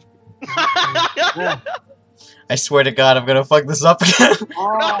I mean. I swear to God, I'm gonna fuck this up again.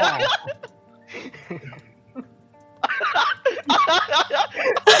 Oh!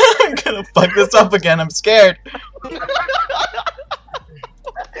 I'm gonna fuck this up again. I'm scared.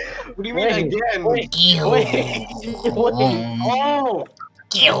 What do you mean Wait, again? wait. Oh!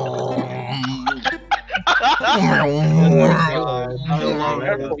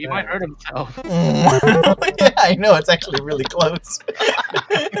 Careful, he might hurt himself. Yeah, I know, it's actually really close.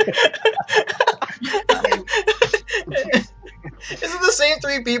 Is it the same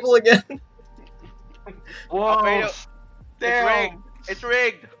three people again? Whoa! Alfredo, Damn! it's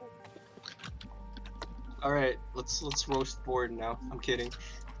rigged. All right, let's roast board now. I'm kidding.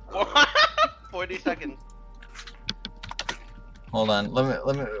 40 seconds. Hold on,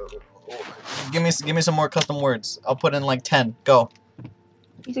 let me give me some more custom words. I'll put in like 10. Go.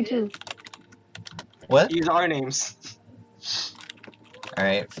 These are two. What? Use our names. All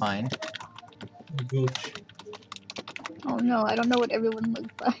right, fine. Gooch. Oh no, I don't know what everyone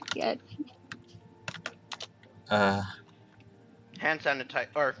looks like yet. Hand sanitizer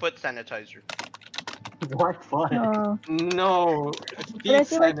or foot sanitizer. What fun? No. No, I feet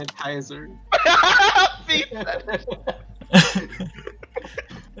feel like- sanitizer. Feet sanitizer.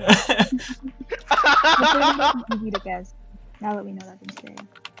 It's easy to guess. Now that we know that's insane.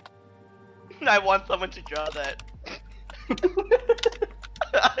 I want someone to draw that.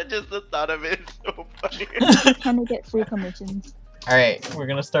 Just the thought of it is so funny. Trying to get free commissions. All right, we're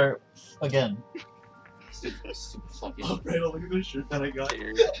gonna start again. Alfredo, look at the shirt that I got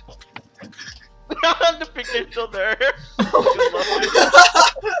here. The picture's still there.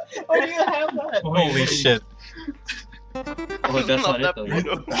 Why do you have that? Holy shit. Oh, that's Love not that it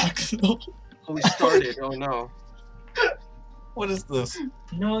though. photo. Oh, we started. Oh no. What is this?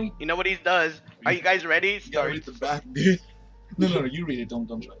 No, You know what he does? Are you guys ready? You gotta Start. read the back, dude. No, you read it. Don't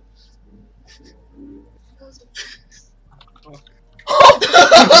try. Oh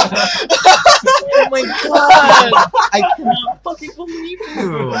my god! I cannot fucking believe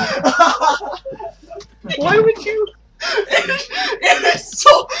you! Why would you? It's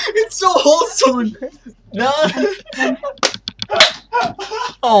so wholesome! No!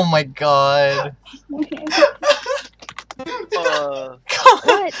 Oh my god.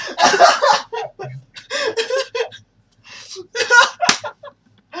 What?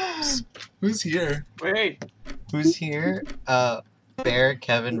 Who's here? Wait. Who's here? Bear,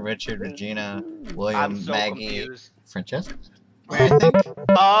 Kevin, Richard, Regina, William, I'm so Maggie, confused. Francesca? I think.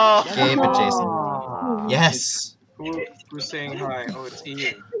 Oh. Gabe and Jason. Oh. Yes! Who's saying hi? Oh, it's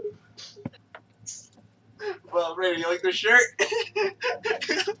Ian. Well, Ray, you like the shirt?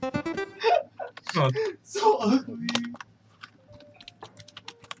 Oh. So ugly.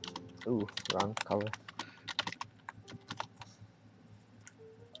 Ooh, wrong color.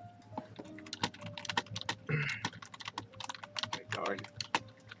 Oh my god.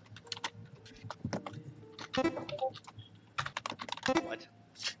 What?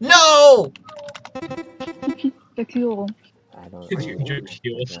 No! The cool. I don't Did you know. cute?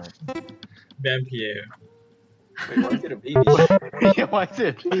 Yeah. Vampire. Wait, why is it a baby? Yeah, what's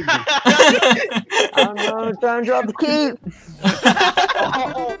it? I don't know. Trying to drop the key.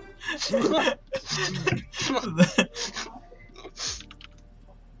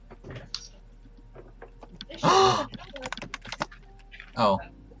 Oh.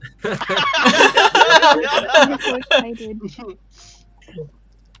 I'm so excited.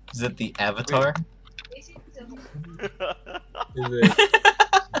 Is it the Avatar? Is it?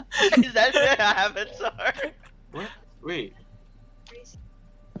 Is that the Avatar? Wait.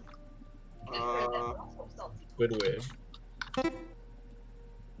 Squidward.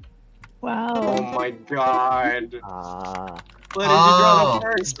 Wow. Oh my god. Ah. Why did you draw the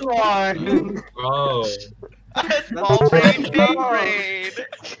first one? Oh. Small brain, big brain.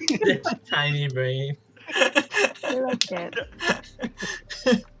 Tiny brain. I like it.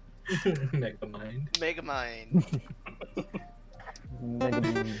 Megamind. Megamind.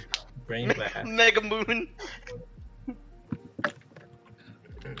 Megamoon. Brain blast. Megamoon.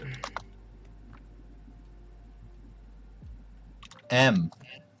 M.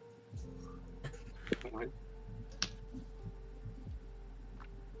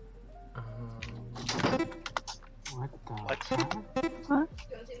 What the? What? Huh?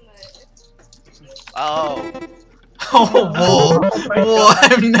 Oh. Oh, whoa. Whoa,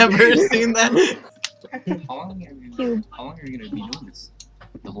 I've never seen that. How long are you Cube. How long are you gonna be doing this?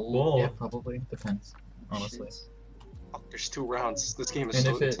 The whole. Whoa. Yeah, probably. Depends. Honestly. Oh, there's 2 rounds. This game is And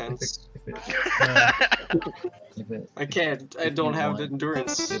so if it, intense. if it, I can't. I don't have the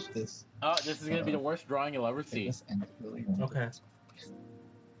endurance. if this, Oh, this is gonna be the worst drawing you'll ever if see. this ended really Okay.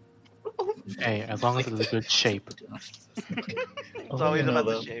 Hey, as long as it's a good shape. It's always about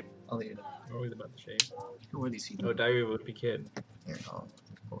the shape. I'll let you know. Always about the shape. Who are these people? Oh, Diary of a Wimpy Kid. Here, I'll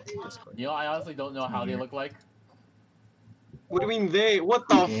pull it in Discord. You know, I honestly don't know how they look like. What do you mean they? What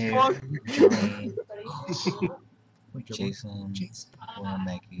the Here, fuck? Johnny, Jason, William,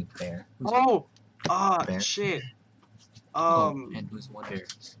 Maggie, Bear. Oh! Ah, Bear. shit. And who's one? Bear.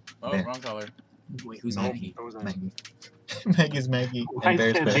 Oh, There. wrong color. Wait, who's no, Maggie? that wasn't- Maggie. Maggie's Maggie. Why And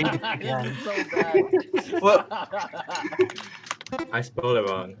Bear's is Bear. it This is so bad. What? I spelled it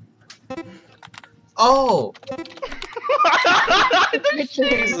wrong. Oh!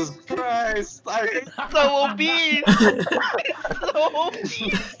 Jesus Christ! It's so obese. It's so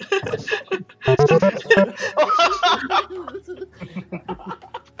obese.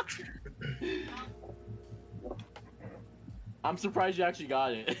 I'm surprised you actually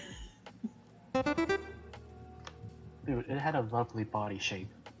got it. Dude, it had a lovely body shape.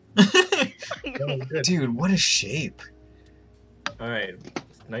 Oh, good. Dude, what a shape. Alright.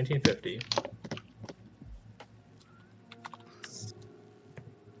 1950.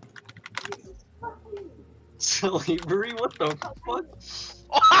 Slavery? What the fuck?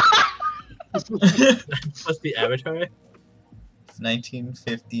 What's the Avatar?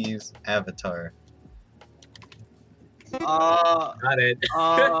 1950s Avatar. Got it.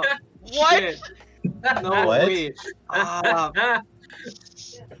 What? Shit. No, What? wait. Oh.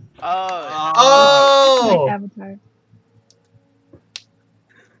 Oh! Like Avatar.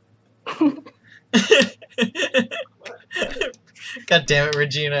 God damn it,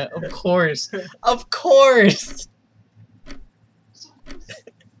 Regina. Of course. Of course!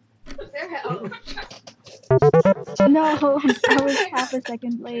 No, I was half a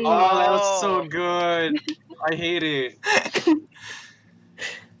second late. Oh, that was so good. I hate it.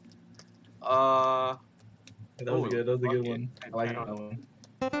 That was good. That was a good one. I like that one.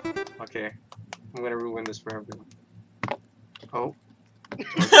 Okay, I'm gonna ruin this for everyone. Oh.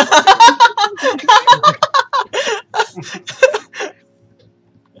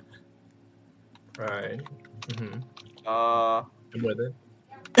 Alright. I'm with it.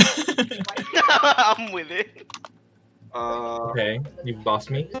 I'm with it. Okay, you've lost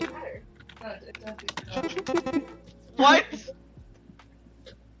me. What? I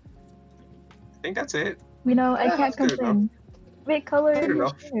think that's it. You know, I Yeah, can't that's good come in. Wait, color Good in your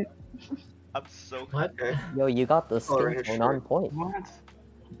enough. shirt. I'm so What? Okay. Yo, you got the Color skin in your tone on point. What?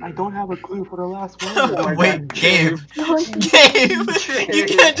 I don't have a clue for the last one. Oh my Wait, God, Gabe. Oh, Gabe! You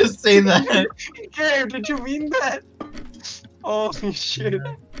can't just say that. Gabe, did you mean that? Holy shit.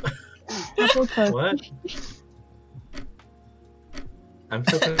 apple cook. What? I'm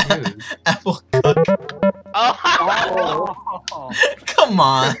so confused. Apple cook. Oh. Come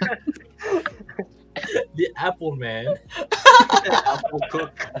on. The Apple Man. Apple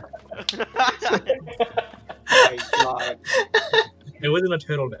cook. My God. It wasn't a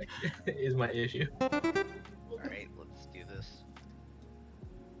turtleneck. Is my issue. Alright, let's do this.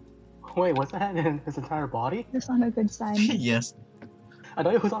 Wait, what's that in his entire body? That's not a good sign. Yes. I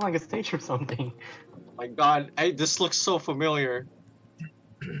thought it was on like a stage or something. My God, this looks so familiar.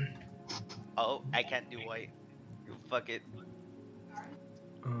 Oh, I can't do white. Fuck it.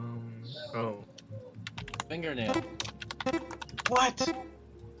 Oh. Fingernail. What?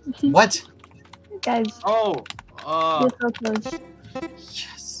 What? Guys, Oh. you're so close.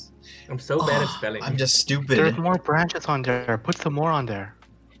 Yes. I'm so bad at spelling. I'm just There's stupid. more branches on there. Put some more on there.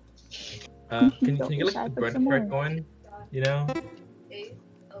 Can you Don't get like decide the for bread some correct more. one? You know?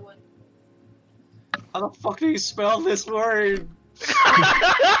 How the fuck do you spell this word?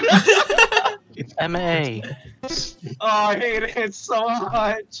 It's M-A. Oh, I hate it so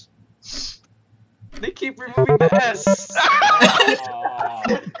much. They keep removing the S.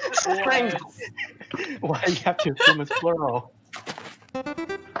 What? Why do you have to assume it's plural?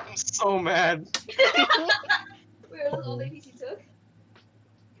 I'm so mad. Wait, are those all the keys you took?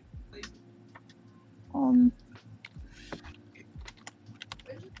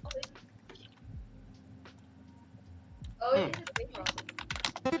 Oh, you took the big one.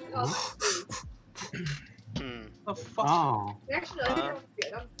 Oh, Hmm. The fuck? Oh. actually, no, I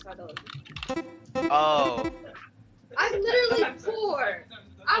think I'm $5. Oh. I'm literally poor.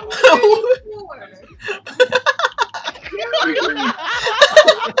 I'm literally poor.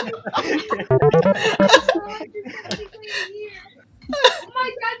 Oh my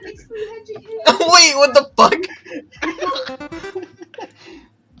God, it's 300. Wait, what the fuck?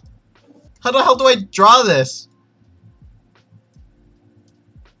 How the hell do I draw this?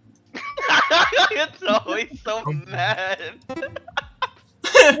 It's always so mad.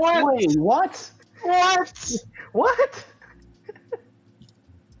 What? Wait, what? What? What?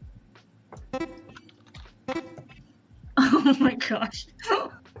 Oh my gosh.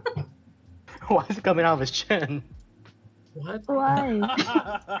 Why is it coming out of his chin? What? Why?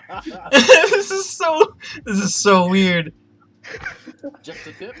 This is so weird. Just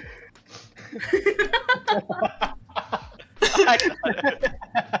a tip. I got it.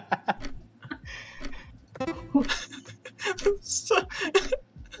 So-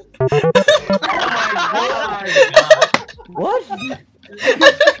 What? So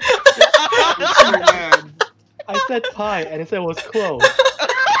mad. I said pie and it said it was close.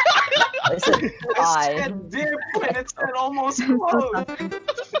 I said I pie. said dip and it said almost close.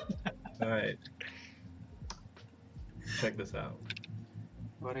 Alright. Check this out.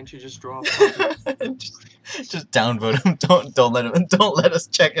 Why didn't you just draw a puppet? just downvote him. Don't let us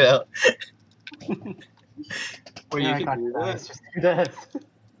check it out. Wait, Yeah, I you got can do that. that? It's just do that.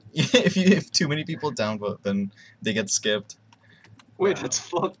 if too many people downvote, then they get skipped. Wait, that's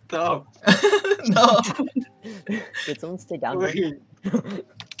fucked up. No. Did someone stay down? Wait.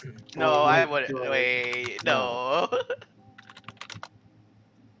 No, Oh I my wouldn't. God. Wait, no.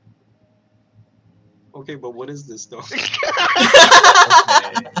 Okay, but what is this though? Okay.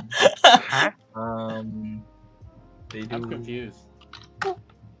 They I'm do. confused.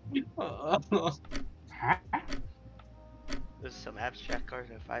 There's some abstract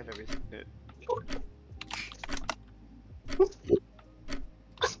cards if I've ever seen it.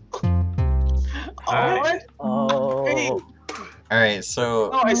 What? Oh. Wait. All right, so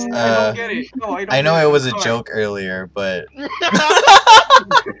No, I don't get it. No, I don't. I know get it was a Sorry. joke earlier, but I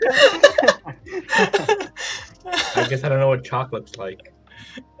guess I don't know what chocolate's like.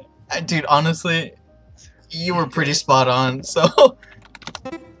 dude, honestly, You were pretty spot on, so...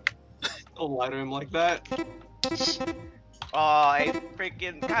 Don't lie to him like that. Oh, I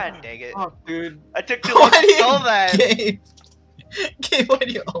freaking... God dang it. Fuck, dude. I took too long Why to do you- spell that. Gabe, Gabe, why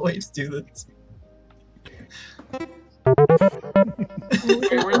do you always do this? Okay,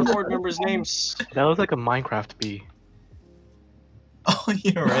 where are the board members' names? That was like a Minecraft bee. Oh,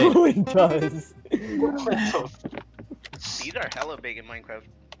 you're right. Oh, it does. These are hella big in Minecraft.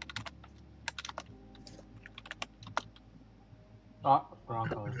 Oh, wrong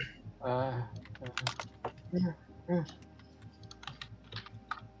color.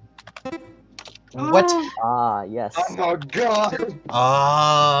 What? Ah, yes. Oh god!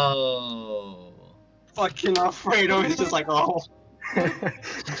 Oh. Fucking Alfredo is just like, oh.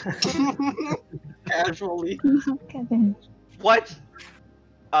 Casually. Kevin. What?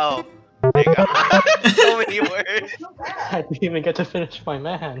 Oh. There you go. So many words. I didn't even get to finish my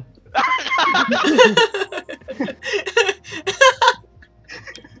man.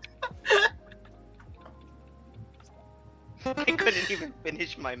 I couldn't even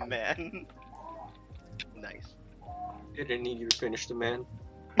finish my man. Nice. Didn't need you to finish the man.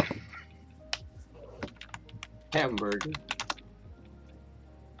 Hamburger.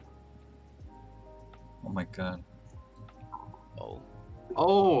 Oh my god. Oh.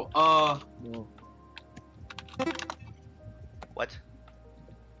 Oh, No. What?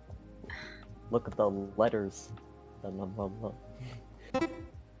 Look at the letters. what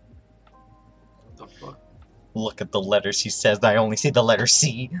the fuck? Look at the letters, he says. I only see the letter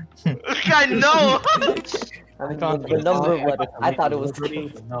C. I know! I mean, the number of letters. I thought it was.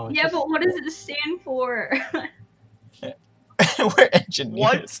 No, it's Yeah, just- but what does it stand for? We're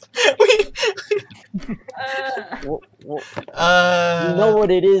engineers. We, Well, uh, you know what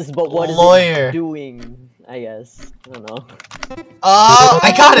it is, but what is lawyer. it doing? I guess. I don't know. Oh,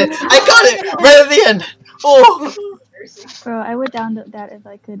 I got it! I got it! Right at the end! Oh! Bro, I would download that if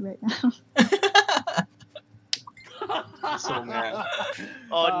I could right now. I'm so mad.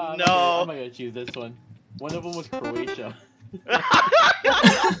 Oh I'm no! not gonna choose this one. One of them was Croatia.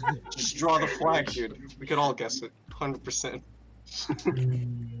 Just draw the flag, dude. We could all guess it. 100%.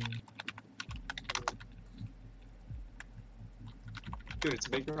 Dude, it's a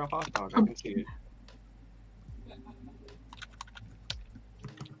bigger hot dog. I can see it.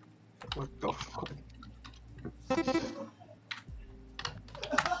 What the fuck?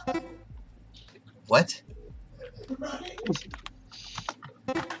 What?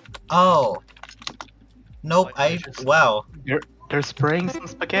 Oh. Nope, wow. They're spraying some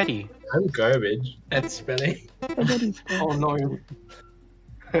spaghetti. I'm garbage at spelling. Spaghetti's good. Oh no, you're...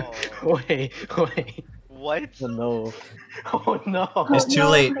 Wait. What? Oh no. Oh no. It's too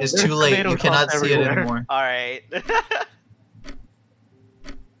late, it's too late. You tomato cannot sauce see it everywhere. anymore. Alright.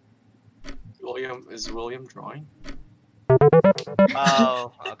 William, is William drawing?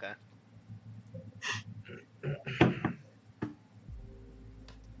 Oh, okay.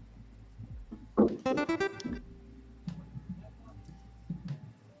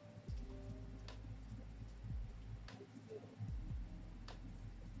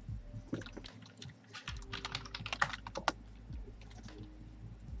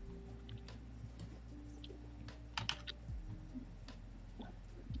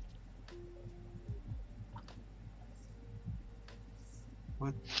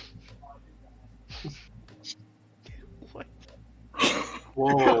 What? What?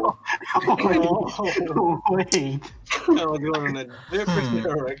 Whoa. Wait. No, going in a different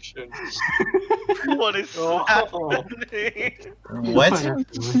direction. What is Oh. happening? What? I'm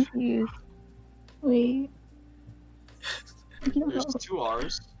confused. Wait. No. There's 2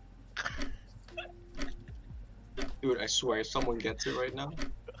 R's. Dude, I swear, if someone gets it right now.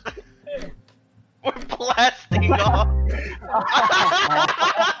 We're blasting off.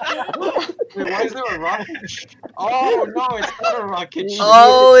 Wait, why is there a rocket? Oh no, it's not a rocket ship.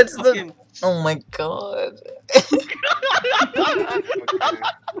 Oh, it's the. Fucking- Oh my god. Okay.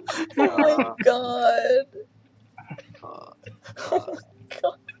 Oh my god.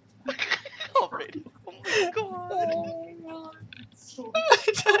 Already. Oh my god.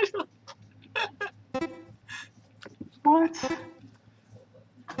 What?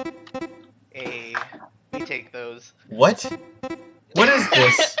 Hey, we take those. What? What is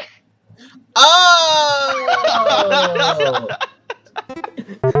this? Oh!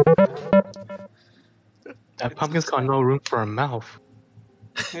 That pumpkin's got no room for a mouth.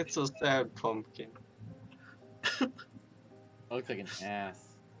 It's a sad pumpkin. Looks like an ass.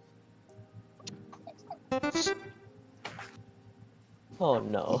 Oh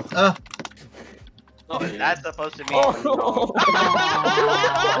no. Oh, That's supposed to be. Oh no.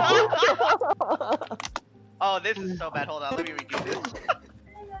 Oh, this is so bad. Hold on, let me redo this.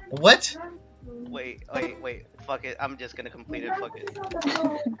 What? Wait. Fuck it. I'm just gonna complete it. Fuck it.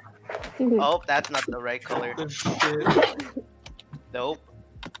 Oh, that's not the right color. Nope.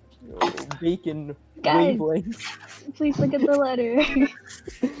 Bacon Guys. wavelengths. Please look at the letter.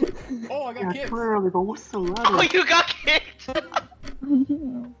 Oh, I got kicked. Clearly, but what's the letter? Oh, you got kicked.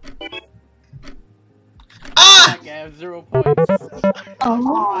 Ah! I have 0 points.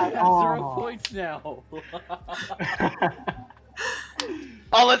 Oh. I have 0 points now.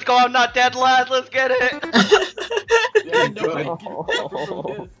 Oh, let's go. I'm not dead, lads. Let's get it. Yeah, no, I get from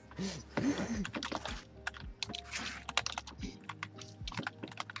this.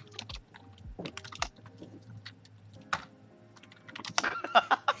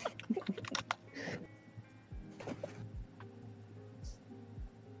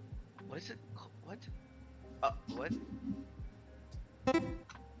 What is it? What? What?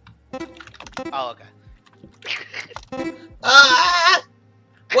 Oh, okay. Ah!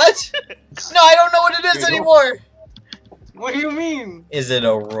 What? No, I don't know what it is anymore. What do you mean? Is it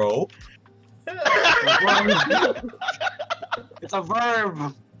a rope? It's a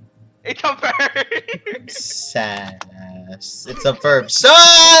verb. It's a bird. Sass. It's a verb.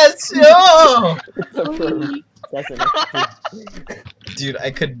 Sass! No! It's a verb. Doesn't it? Dude,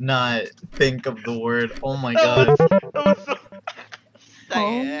 I could not think of the word. Oh my That god. was so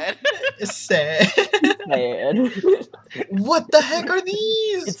sad. Sad. Sad. What the heck are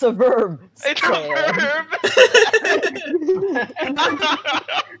these? It's a verb. It's Sad. a verb.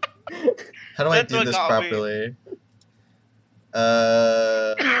 How do I That's do what this got me. properly?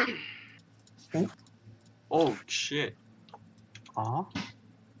 Oh shit. Huh?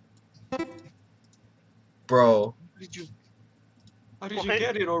 Bro. How did you What?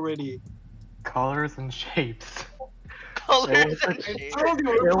 get it already? Colors and shapes. Colors It and was shapes. I told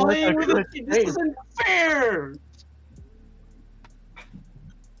you It we're was playing a with good it. This game. isn't fair.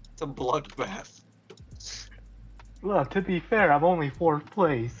 It's a bloodbath. Look, to be fair, I'm only 4th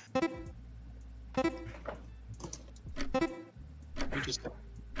place. You just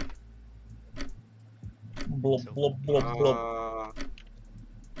Blub, blub, blub, blub.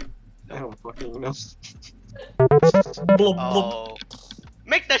 I don't fucking know. Blub, blub. Oh.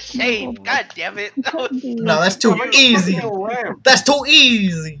 Make the shape. God damn it. That was No, that's too easy. That's too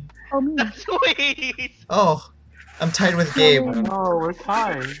easy. Oh, me. sweet. Oh, I'm tied with Gabe. Oh, we're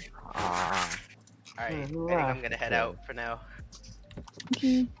tied. Alright, I think I'm gonna head out for now.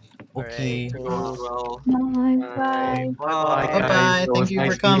 Okay. Okay. Well, Bye. Bye. Bye guys. bye. It Thank was you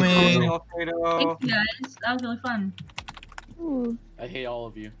nice for coming. Alfredo. Thank you guys. That was really fun. Ooh. I hate all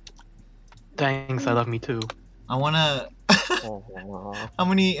of you. Thanks, I love me too. I wanna. How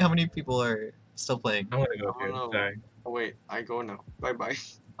many people are still playing? I'm gonna go Oh, here. no. Sorry. Oh wait, I go now. Bye bye.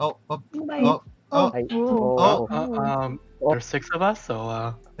 Oh, oh, Bye. oh, oh. I, Oh. oh. There's 6 of us,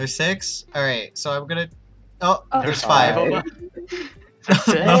 so There's 6. All right, so I'm gonna. Oh, Oh. there's There's 5. of us.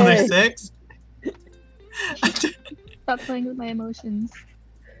 No, there's 6. Stop playing with my emotions.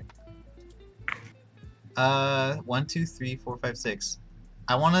 1, 2, 3, 4, 5, 6.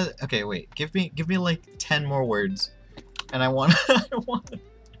 I wanna. Okay, wait. Give me like 10 more words, and I wanna.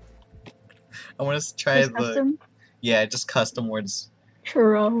 I wanna try Just the. custom? Yeah, just custom words.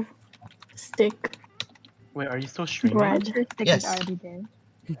 Churro. Stick. Wait, are you still streaming? Bread. The stick Yes. is already there.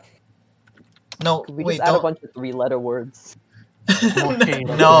 No, Could we wait, just add a don't. bunch of 3-letter words? Okay,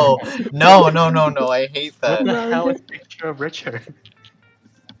 No, no, I hate What that. the hell is picture of Richard?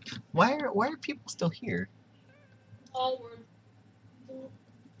 Why are people still here?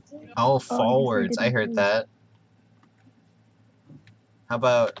 Oh, forwards. I heard that. How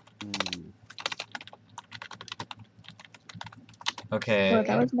about okay? Well,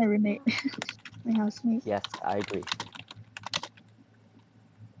 that was my roommate. My housemate. Yes, I agree.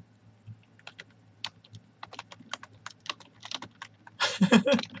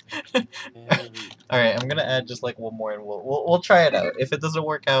 All right, I'm gonna add just like one more, and we'll try it out. If it doesn't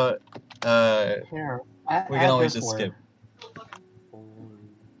work out, Here, we can always just skip.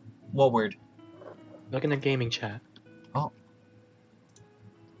 What word? Look in the gaming chat.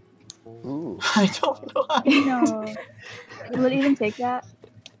 Ooh. I don't know. No. Will it even take that?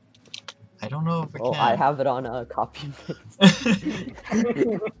 I don't know if it Oh, can. I have it on a copy.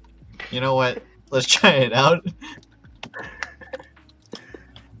 You know what? Let's try it out.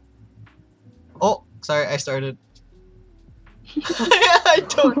 Oh, sorry, I started. I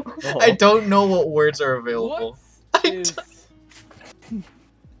don't know what words are available. What is...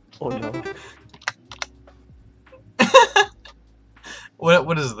 Oh no.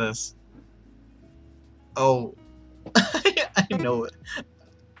 What is this? Oh, I know it.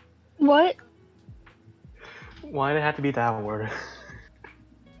 What? Why did it have to be that word?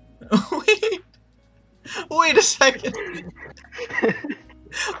 Wait. Wait a second.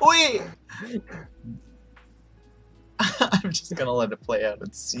 Wait. I'm just gonna let it play out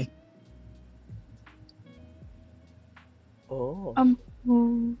and see. Oh.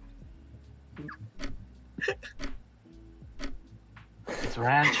 Oh. It's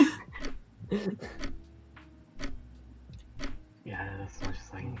ranch. Yeah, that's as much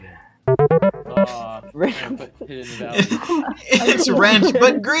as I can get. Put Hidden Valley. It's ranch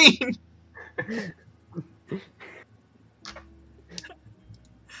but green.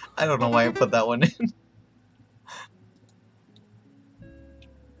 I don't know why I put that one in.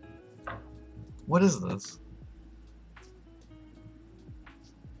 What is this?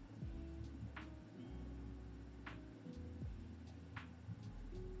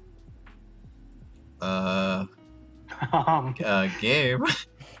 Gabe.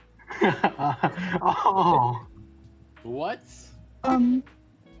 Oh. What?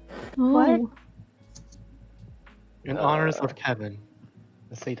 What? In honors of Kevin.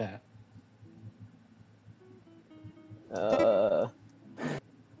 Let's say that.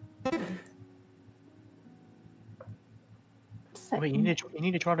 Wait, you need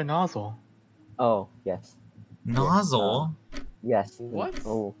to draw the nozzle. Oh, yes. Nozzle? Yes. What?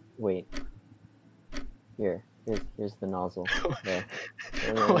 Oh, wait. Here's the nozzle. There.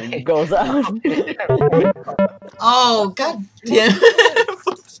 Wait. It goes out. Oh, god damn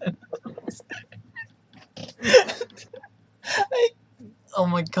it. Oh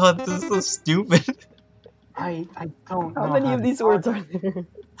my god, this is so stupid. I don't know. How many of these words are there?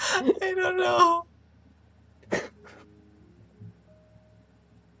 I don't know.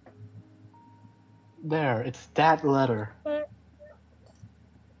 There, it's that letter.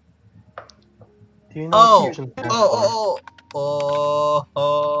 Do you know Oh, what fusion stands for?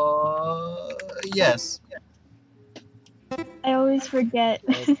 Yes. I always forget.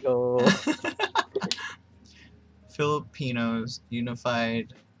 Let's go. Filipinos unifying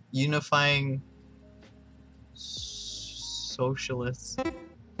socialists.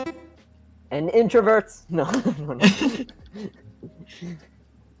 And introverts. No.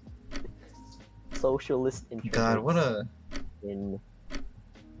 Socialist introverts. God, what a... In...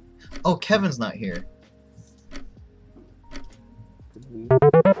 Oh, Kevin's not here.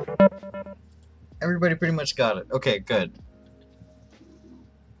 Everybody pretty much got it. Okay, good.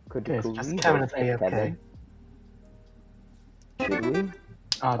 Could Yes, we just vote Kevin is for AFK. Kevin? Should we?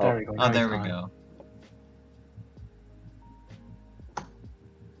 Oh, there we go. Oh, now there he's we fine. go.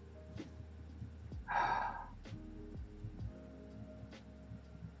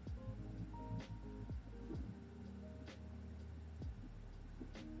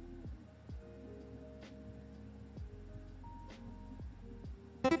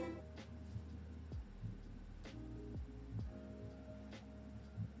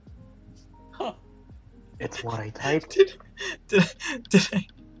 It's what I typed. Did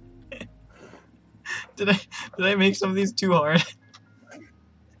I make some of these too hard?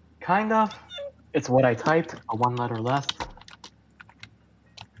 Kind of. It's what I typed. A one letter less.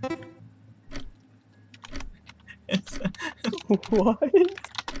 What?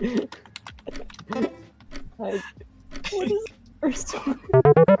 What is the first one?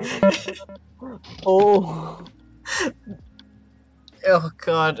 Oh. Oh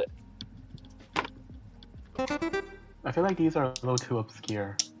god. I feel like these are a little too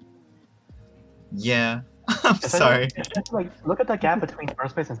obscure. Yeah. I'm If I sorry. don't- if it's like, look at the gap between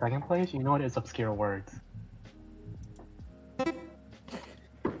first place and second place. You know it is obscure words.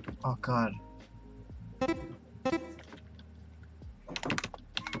 Oh god.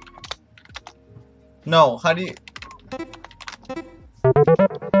 No, how do you... Good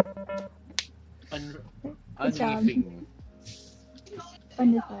job. Unleafing.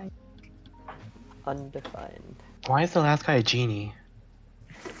 Undefined. Undefined. Why is the last guy a genie?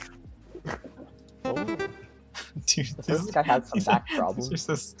 Oh. Dude, The first guy had some these back are problems.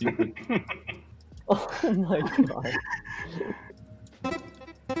 so stupid. Oh my god.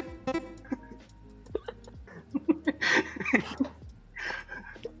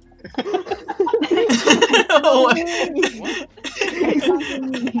 What?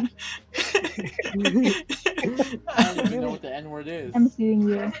 I don't even know what the N word is. I'm suing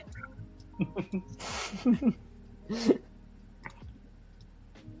you.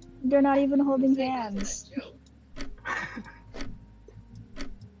 They're not even holding hands.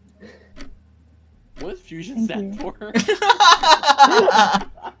 What does fusion Thank stand for?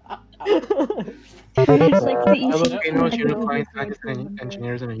 It's like the Filipinos East- unifying scientists and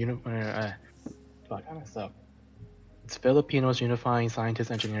engineers in a fuck, I messed up. It's Filipinos unifying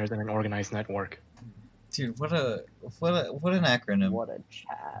scientists, engineers in an organized network. Dude, what an acronym. What a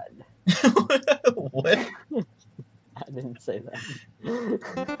Chad. What? I didn't say that.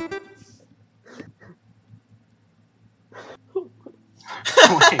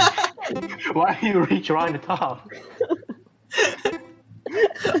 Wait, why are you retrying to talk?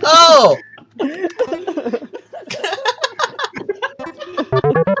 Oh!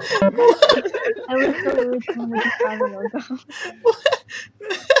 I was so original with the Fire logo.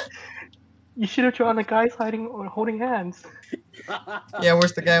 You should have drawn the guys hiding or holding hands. Yeah,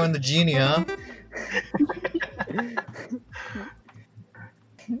 where's the guy with the genie, huh?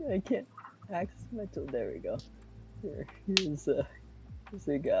 I can't access my tool. There we go. Here's a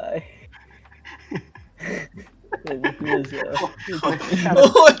guy. And here's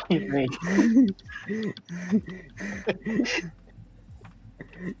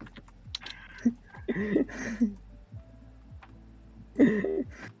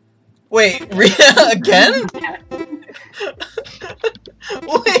Wait, Rhea again?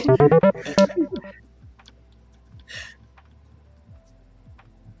 Wait.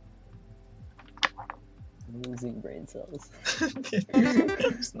 I'm losing brain cells.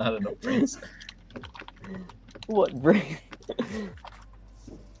 There's not enough brains. What brain?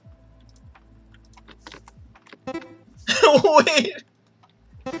 Wait.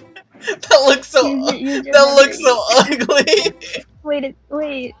 That looks so. That looks so ugly.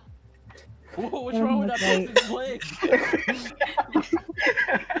 Wait. Whoa, what's wrong with that person's leg?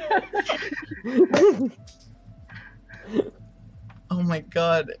 Oh my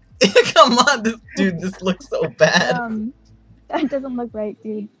god. Come on, this looks so bad. That doesn't look right,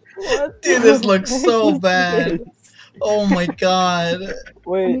 dude. What? Dude, this looks so bad. Oh my god. I need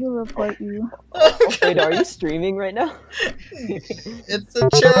Wait, to report you. wait, are you streaming right now? It's a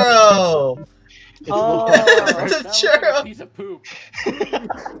churro. Oh, It's a That looks like a churro. piece of poop.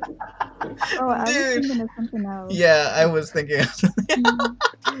 Oh, I was Dude. thinking of something else. Yeah, I was thinking of something.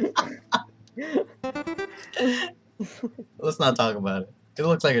 Let's not talk about it. It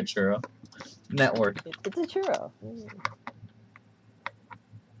looks like a churro. Network. It's a churro.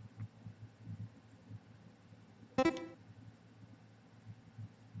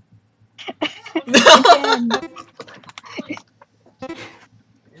 Again.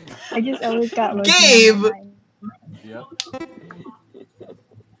 I just always got Loki Gabe! on my mind. Yep.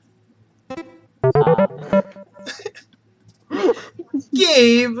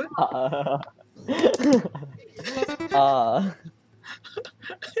 Gabe!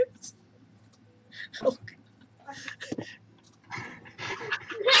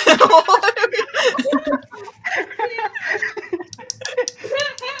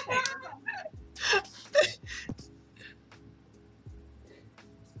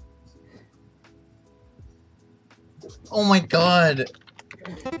 Oh my god.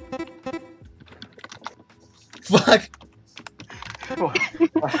 Fuck.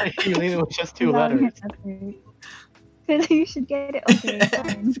 Why it was just two No, letters. okay. Because you should get it. Okay,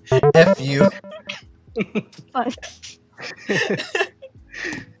 fine. F you. Fuck.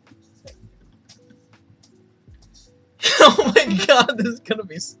 Oh my god, this is gonna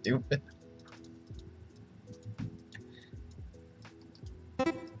be stupid.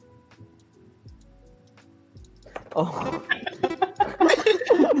 Oh.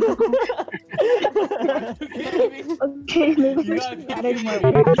 Okay, maybe You we gotta should be add kidding more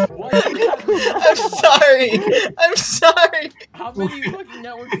me. words. What? I'm sorry. I'm sorry. How many fucking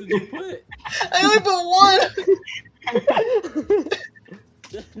networks did you put? I only put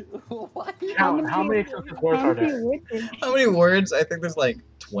one. What? How many exclusive words are there? How many words? I think there's like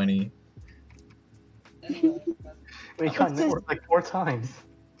 20. We got network like 4 times.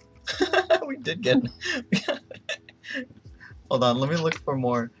 We did get. Hold on, let me look for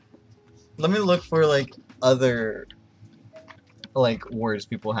more. Let me look for like other like words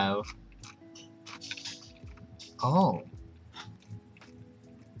people have. Oh.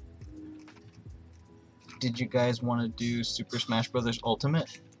 Did you guys want to do Super Smash Bros.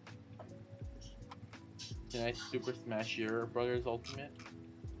 Ultimate? Can I Super Smash your Brothers Ultimate?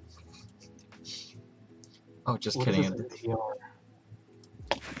 Oh, just What kidding. is this TR?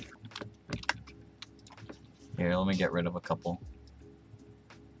 Here, let me get rid of a couple.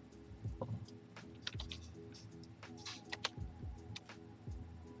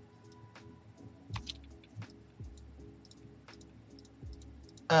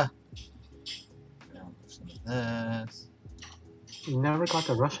 This. You never got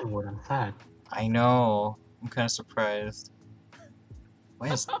the Russian word, I'm sad. I know. I'm kind of surprised. Why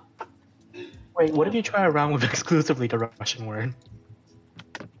is Wait, what if you try around with exclusively the Russian word?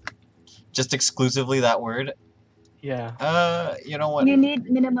 just exclusively that word? Yeah. You know what? You need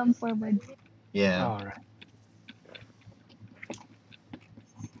minimum 4 words. Yeah. Alright.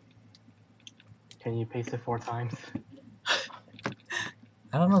 Can you paste it 4 times?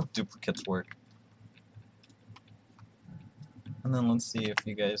 I don't know if duplicates work. And then let's see if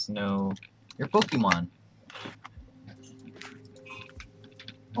you guys know your Pokemon.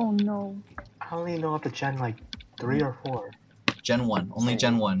 Oh no. I only know up to Gen like 3 or 4. Gen 1. Only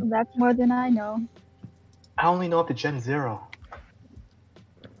Gen 1. That's more than I know. I only know up to Gen 0.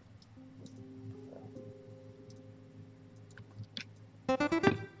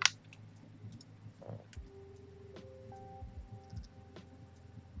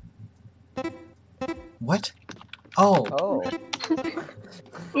 What? Oh. Oh.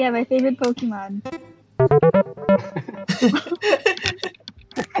 Yeah, my favorite Pokemon.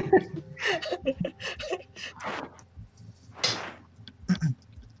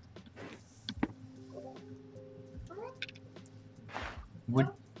 Would...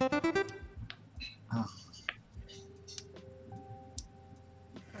 Oh.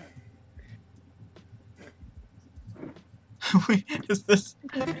 Wait, is this...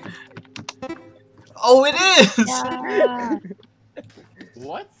 Oh, it is! Yeah.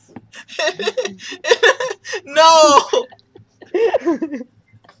 What? No!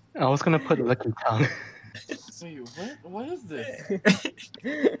 I was gonna put Liquid Tongue. Wait, what? What is this?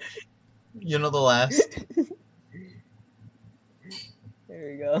 You know the last? There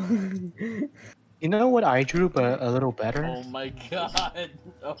we go. You know what I drew, but a little better? Oh my god.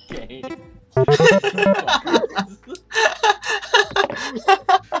 Okay.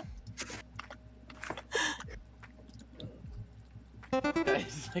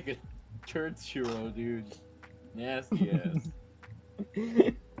 It's like a turd churro, dude. Nasty ass.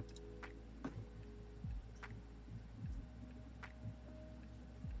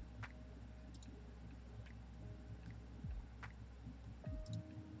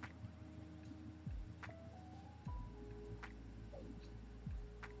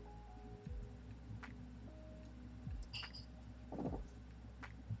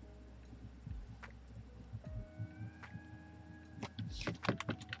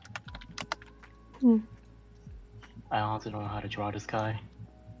 I honestly don't know how to draw this guy.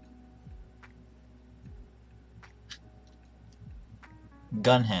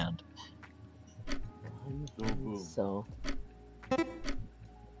 Gun hand. So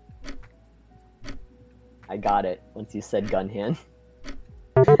I got it once you said gun hand.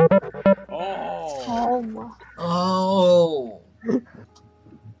 Oh! Oh my. Oh!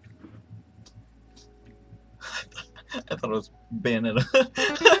 I thought it was Bayonetta.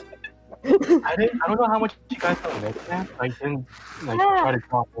 I don't know how much you guys know Nicknap. I didn't like try to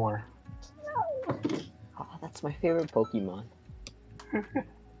draw more. Oh, that's my favorite Pokemon.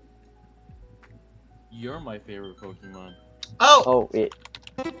 You're my favorite Pokemon. Oh! Oh, it.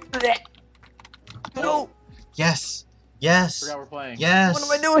 No! Yes! Yes! Forgot we're playing. Yes! What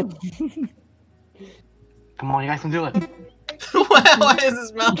am I doing? Come on, you guys can do it. Why is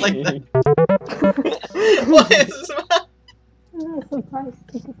his mouth like that? Why is his mouth? Surprise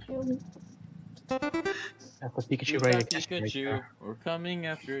Pikachu. That's the Pikachu You ready got to catch right Pikachu. there. We're coming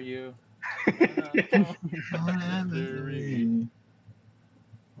after you.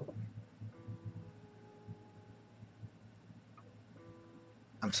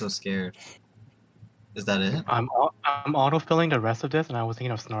 I'm so scared. Is that it? I'm autofilling the rest of this, and I was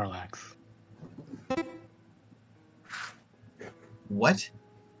thinking of Snorlax. What?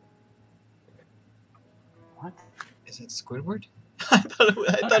 What? Is it Squidward? I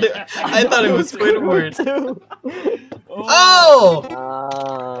thought it was Squidward. Oh!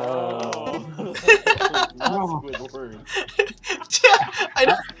 Not Squidward.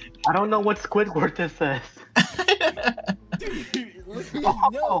 I don't know what Squidward this says. Dude, look at his Oh,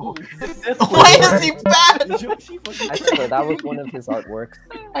 nose. Why is he bad? I swear that was one of his artworks.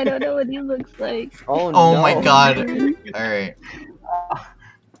 I don't know what he looks like. Oh, Oh no. my god. Alright.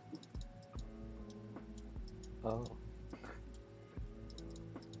 Oh.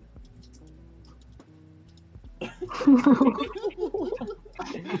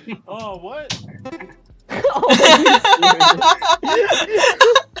 Oh, what?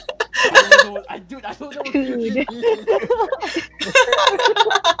 I don't know what Dude.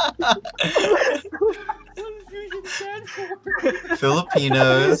 fusion stands for.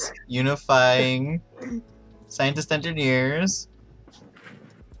 Filipinos unifying scientist engineers.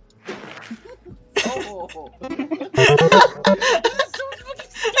 Oh.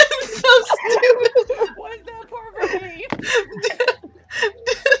 It's so stupid. Why is that part of me?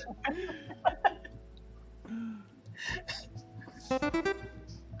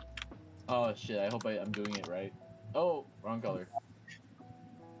 Oh shit, I hope I'm doing it right. Oh, wrong color.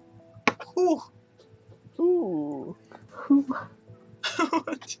 Ooh. Ooh.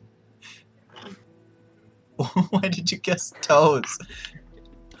 Why did you guess toes?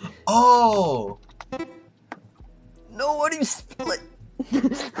 Oh! No, what do you split?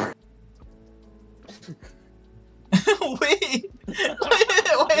 Wait!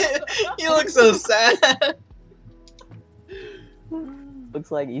 Wait! You look so sad!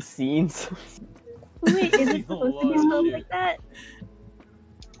 Looks like he's seen some. Wait, is it supposed to be spelled like that?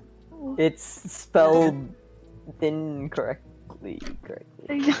 It's spelled incorrectly.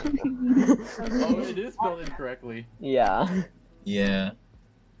 I don't even Oh, it is spelled incorrectly. Yeah. Yeah.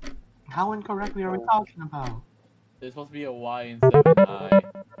 How incorrectly are we talking about? There's supposed to be a Y instead of an I.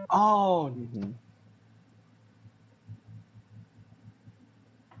 Oh,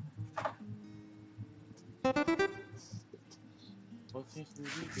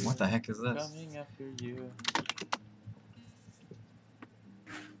 What the heck is this? Coming after you.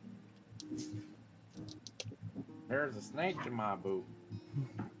 There's a snake in my boot.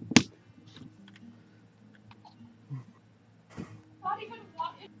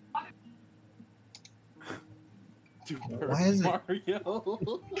 Why is it? Mario?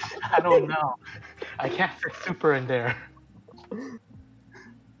 I don't know. I can't fit super in there.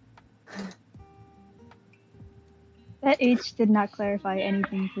 That H did not clarify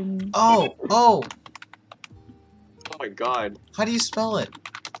anything for me. Oh! Oh! Oh my god. How do you spell it?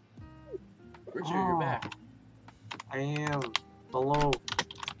 Richard, you're back. I am. Hello.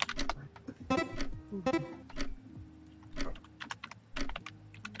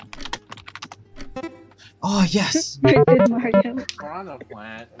 Oh, yes! Good Mario. Piranha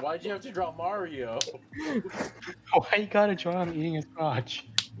plant. Why'd you have to draw Mario? Why you gotta draw him eating his crotch?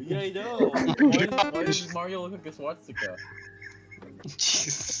 Yeah, I know. Why does Mario look like a swastika?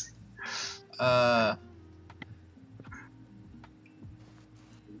 Jesus. Oh!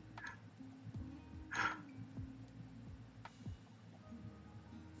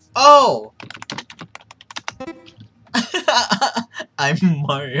 I'm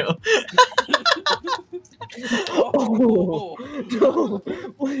Mario. Oh! No!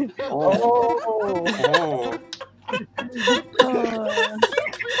 Oh.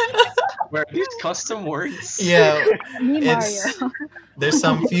 Where are these custom words? Yeah, Me it's Mario. there's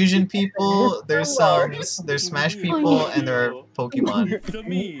some fusion people, there's Smash people, and there are Pokemon. It's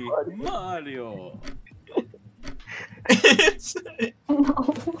me, Mario. it's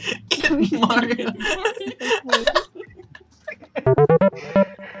Mario.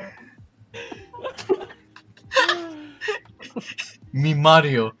 Me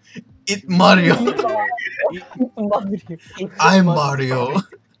Mario. It Mario. I'm Mario.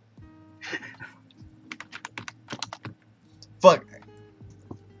 Fuck.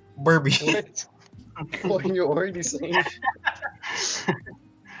 Burby. What are you already saying?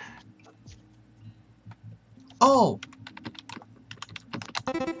 Oh.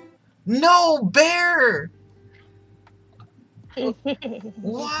 No, bear.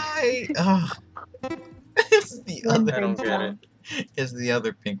 Why? Ugh. It's the I other. don't get it. It's the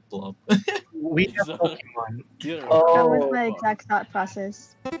other pink blob. We have Pokemon. That was my Oh, exact thought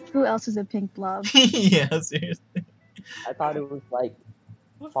process. Who else is a pink blob? Yeah, seriously. I thought it was like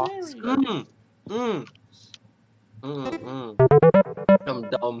fox. I'm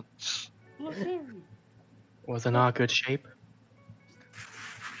dumb. Was it not a good shape?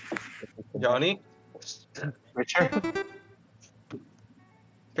 Johnny, Richard?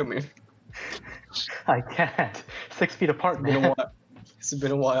 come here. I can't. 6 feet apart, It's been a man. while. It's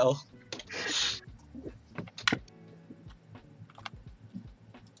been a while.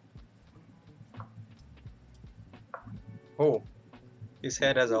 Oh, his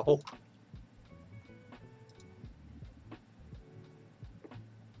head has a hole.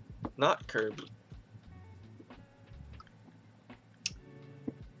 Not Kirby.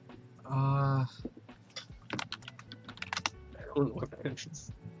 I don't know what that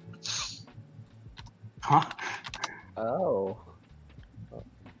is. Huh? Oh.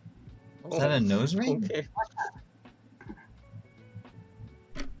 Is that a nose ring? Okay.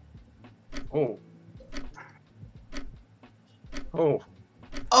 Oh. Oh.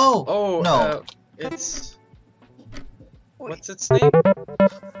 Oh! Oh, No. it's... What's its name?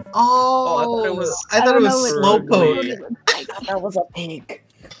 Oh! I thought it don't was know Slowpoke. That was a pig.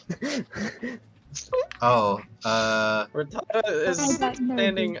 Oh, Rattata is I got nerdy.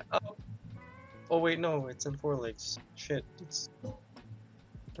 standing up. Oh wait, no, it's in 4 legs. Shit, it's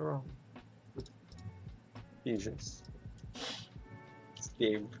wrong. Jesus. It's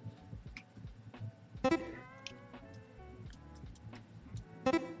Gabe.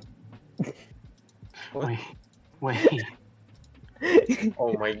 What? Wait.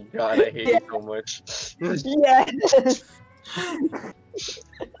 Oh my god, I hate you so much. Yes.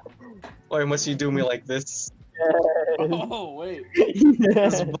 Why must you do me like this? Oh wait. This is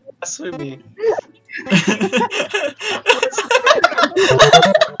Yes. blasphemy.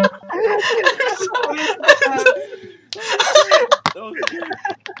 That was good.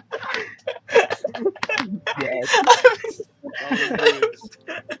 Yes. That was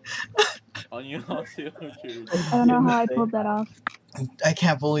good. Annyeonghaseyo, Richard. I don't know how I pulled that off. I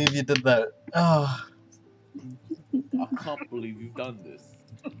can't believe you did that. Oh. I can't believe you've done this.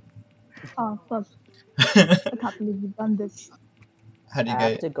 Oh fuck! I can't believe you've done this. How do you I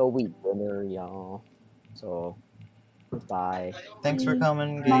guys? have to go with dinner, y'all. So, goodbye. Thanks for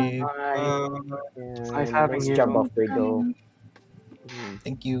coming, Bye. Gabe. And Nice having nice you. job off Rigo.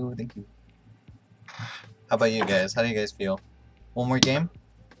 Thank you. Thank you. How about you guys? How do you guys feel? One more game?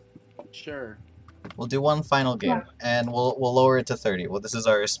 Sure. We'll do one final game, and we'll lower it to 30. Well, this is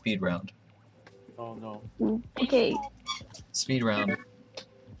our speed round. Oh no. Okay. Speed round.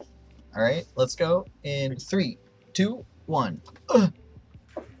 All right, let's go in 3, 2, 1.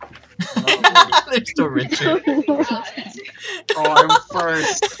 There's still Richard. Oh, I'm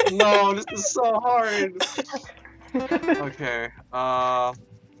first. No, this is so hard. Okay.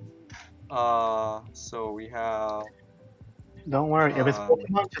 So we have. Don't worry, if it's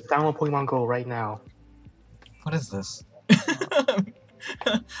Pokemon, just download Pokemon Go right now. What is this?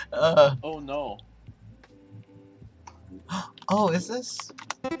 Oh no. Oh, is this?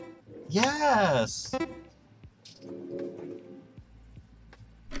 Yes.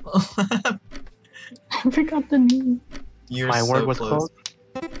 I forgot the name. You're My so word was close.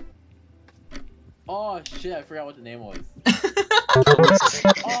 Oh shit, I forgot what the name was.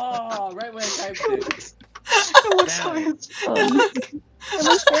 Oh, right when I typed it.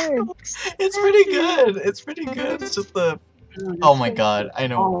 Damn. It's pretty good. It's pretty good. It's just the. Oh my god, I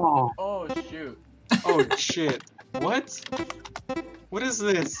know. Oh shoot. Oh shit. What? What is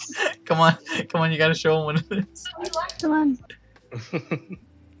this? Come on, you gotta show him what it is. Come on.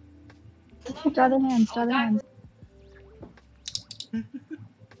 Draw the hands. Draw the hands.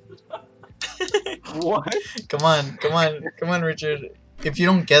 What? Come on, Richard. If you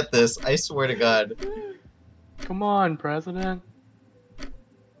don't get this, I swear to God. Come on, President.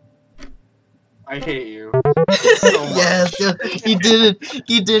 I hate you. So much. Yes, he did it.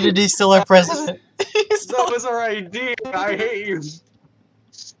 He did it. He's still our president. That was our idea. I hate you.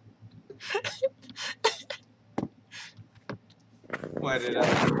 Why did I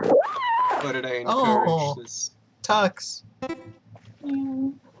encourage Oh. this? Tux.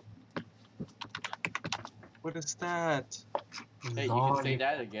 What is that? Hey, you can say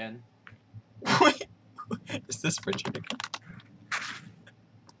that again. Wait, is this Richard again?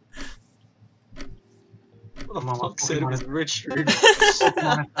 What the fuck said it was Richard?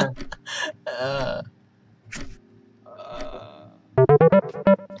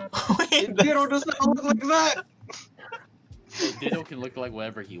 Wait, Ditto does not look like that. Hey, Ditto can look like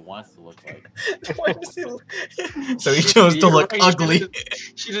whatever he wants to look like. Why does he look... So he chose to You're look right, ugly.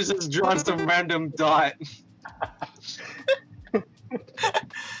 She just drawn some random dot.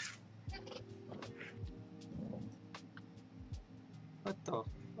 What the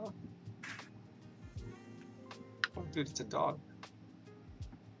fuck? Oh, dude, it's a dog.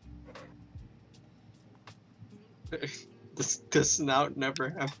 The snout never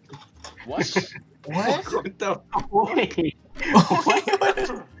happened. What? What? What the Wait.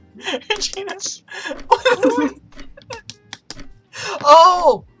 What? Regina, what?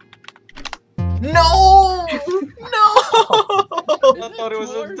 Oh! No! No! I thought it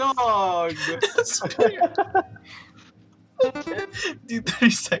was a dog. That's weird. Dude, 30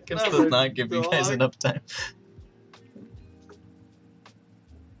 seconds That's does a not give you guys dog. enough time.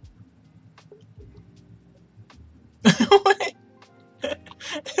 Wait.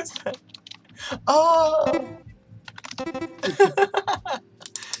 Is that... Oh!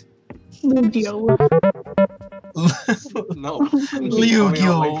 Ludio. No.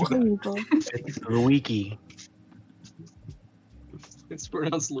 Liu-Gyo. It's Luigi. It's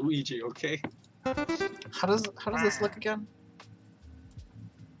pronounced Luigi, okay? How does this look again?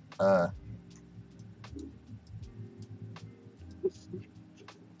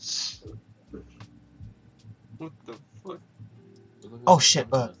 What the fuck? Oh shit,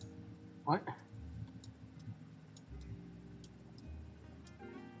 What?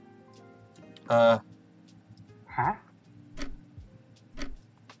 uh, Huh?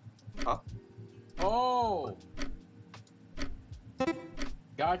 Oh!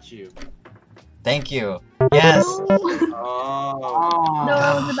 Got you. thank you. Yes. Oh. No,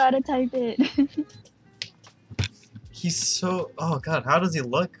 I was about to type it. He's so. Oh god, how does he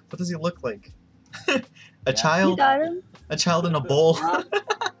look? What does he look like? A Yeah. child? You got him? A child in a bowl. A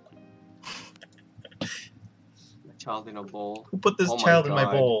child in a bowl. Who put this Oh my child in my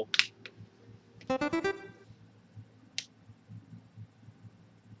God. bowl?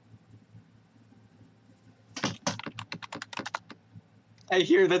 I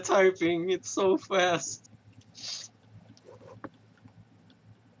hear the typing. It's so fast.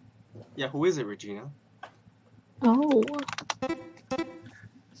 Yeah, who is it, Regina? Oh.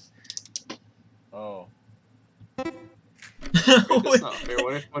 Oh. That's not fair.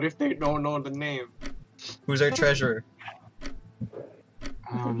 What if they don't know the name? Who's our treasurer?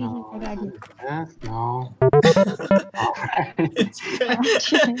 Oh no. I got you. Yes, no. It's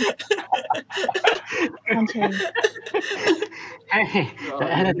Andre. Hey, the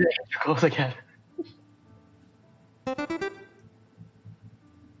editor goes again.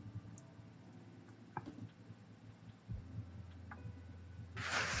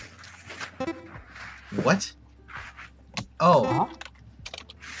 What? Oh. Huh?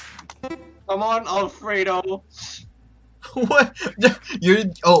 Come on, Alfredo. What? You're.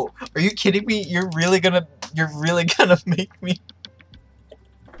 Oh, are you kidding me? You're really gonna make me.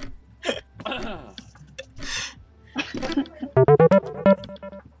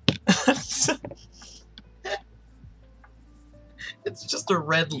 It's just a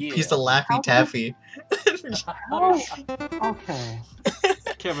red piece of Laffy Taffy. Okay.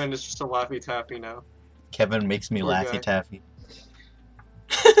 Kevin is just a Laffy Taffy now. Kevin makes me Poor Laffy guy. Taffy.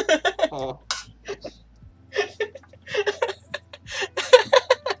 Oh.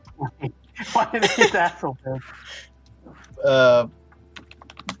 Why did his ass so big? Oh!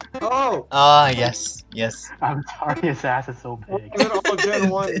 Yes. I'm sorry, his ass is so big. Is it all Gen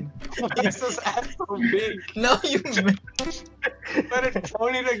 1? Why is this ass so big? No, you. Better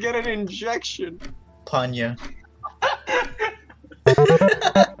Tony to get an injection. Panya.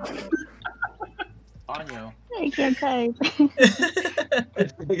 Anyo. I can't type.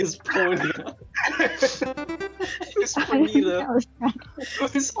 Biggest pony. This Bonita.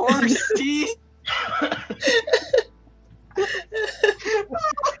 This RC.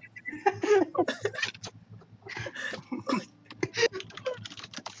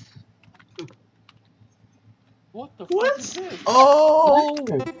 What the What? fuck is this? Oh.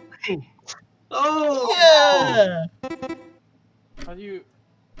 Oh! Yeah. How do you?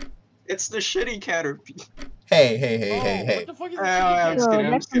 It's the shitty Caterpie. Hey. What the fuck is I'm this? just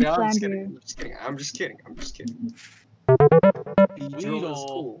Yo, kidding. that's I'm just kidding. Beedrill is Weedle.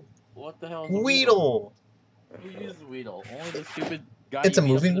 cool. What the hell? Is a Weedle. Who uses Weedle? Only the stupid guy. It's a you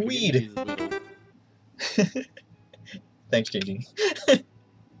beat up in moving the beginning weed. uses Weedle. Thanks, JG.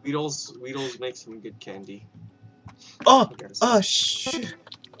 Weedles make some good candy. Oh, I gotta say.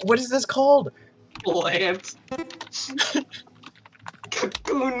 What is this called? Plant.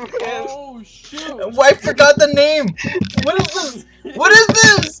 Cocoon man. Oh shoot! I forgot the name. What is this? What is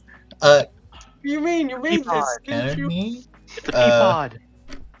this? You mean you made this? Didn't you? Academy? It's a pea pod.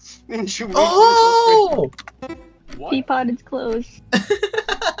 Didn't you make Oh! What? Peapod is close.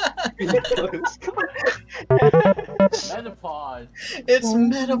 this? Metapod. It's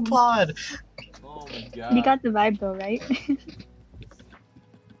Metapod. Oh my god. You got the vibe though, right?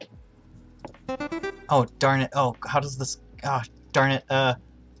 Oh darn it! Oh, how does this? Oh darn it!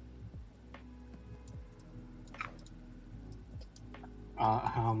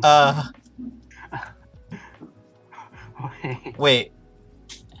 Wait.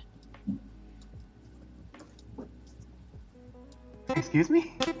 Excuse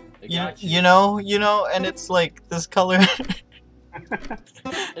me? They You got know, and it's like this color.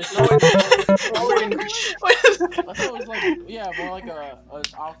 It's not Orange. I thought it was like, yeah, more like a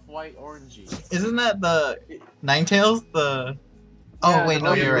off-white orangey. Isn't that the Ninetales? The. Oh Yeah, wait, no,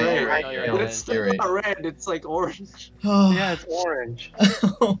 oh, you're you're right. right, You're But right. it's You're right. not red, it's like orange. Yeah, it's orange.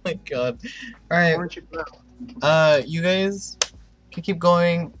 Oh my god. Alright, Orange and brown. you guys can keep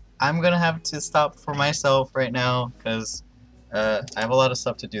going. I'm gonna have to stop for myself right now, because I have a lot of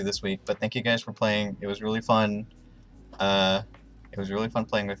stuff to do this week, but thank you guys for playing. It was really fun. It was really fun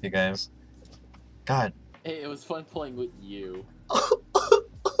playing with you guys. God. Hey, it was fun playing with you.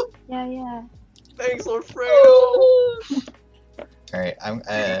 Yeah. Thanks, Alfredo. Alright, I'm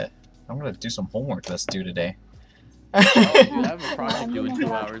gonna do some homework that's due today. Oh, dude, I have a project due in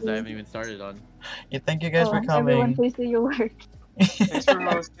 2 hours I haven't even started on. Yeah, thank you guys for Everyone coming. please do your work. Thanks for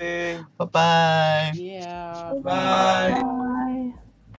hosting. Bye-bye. Yeah. Bye. Bye.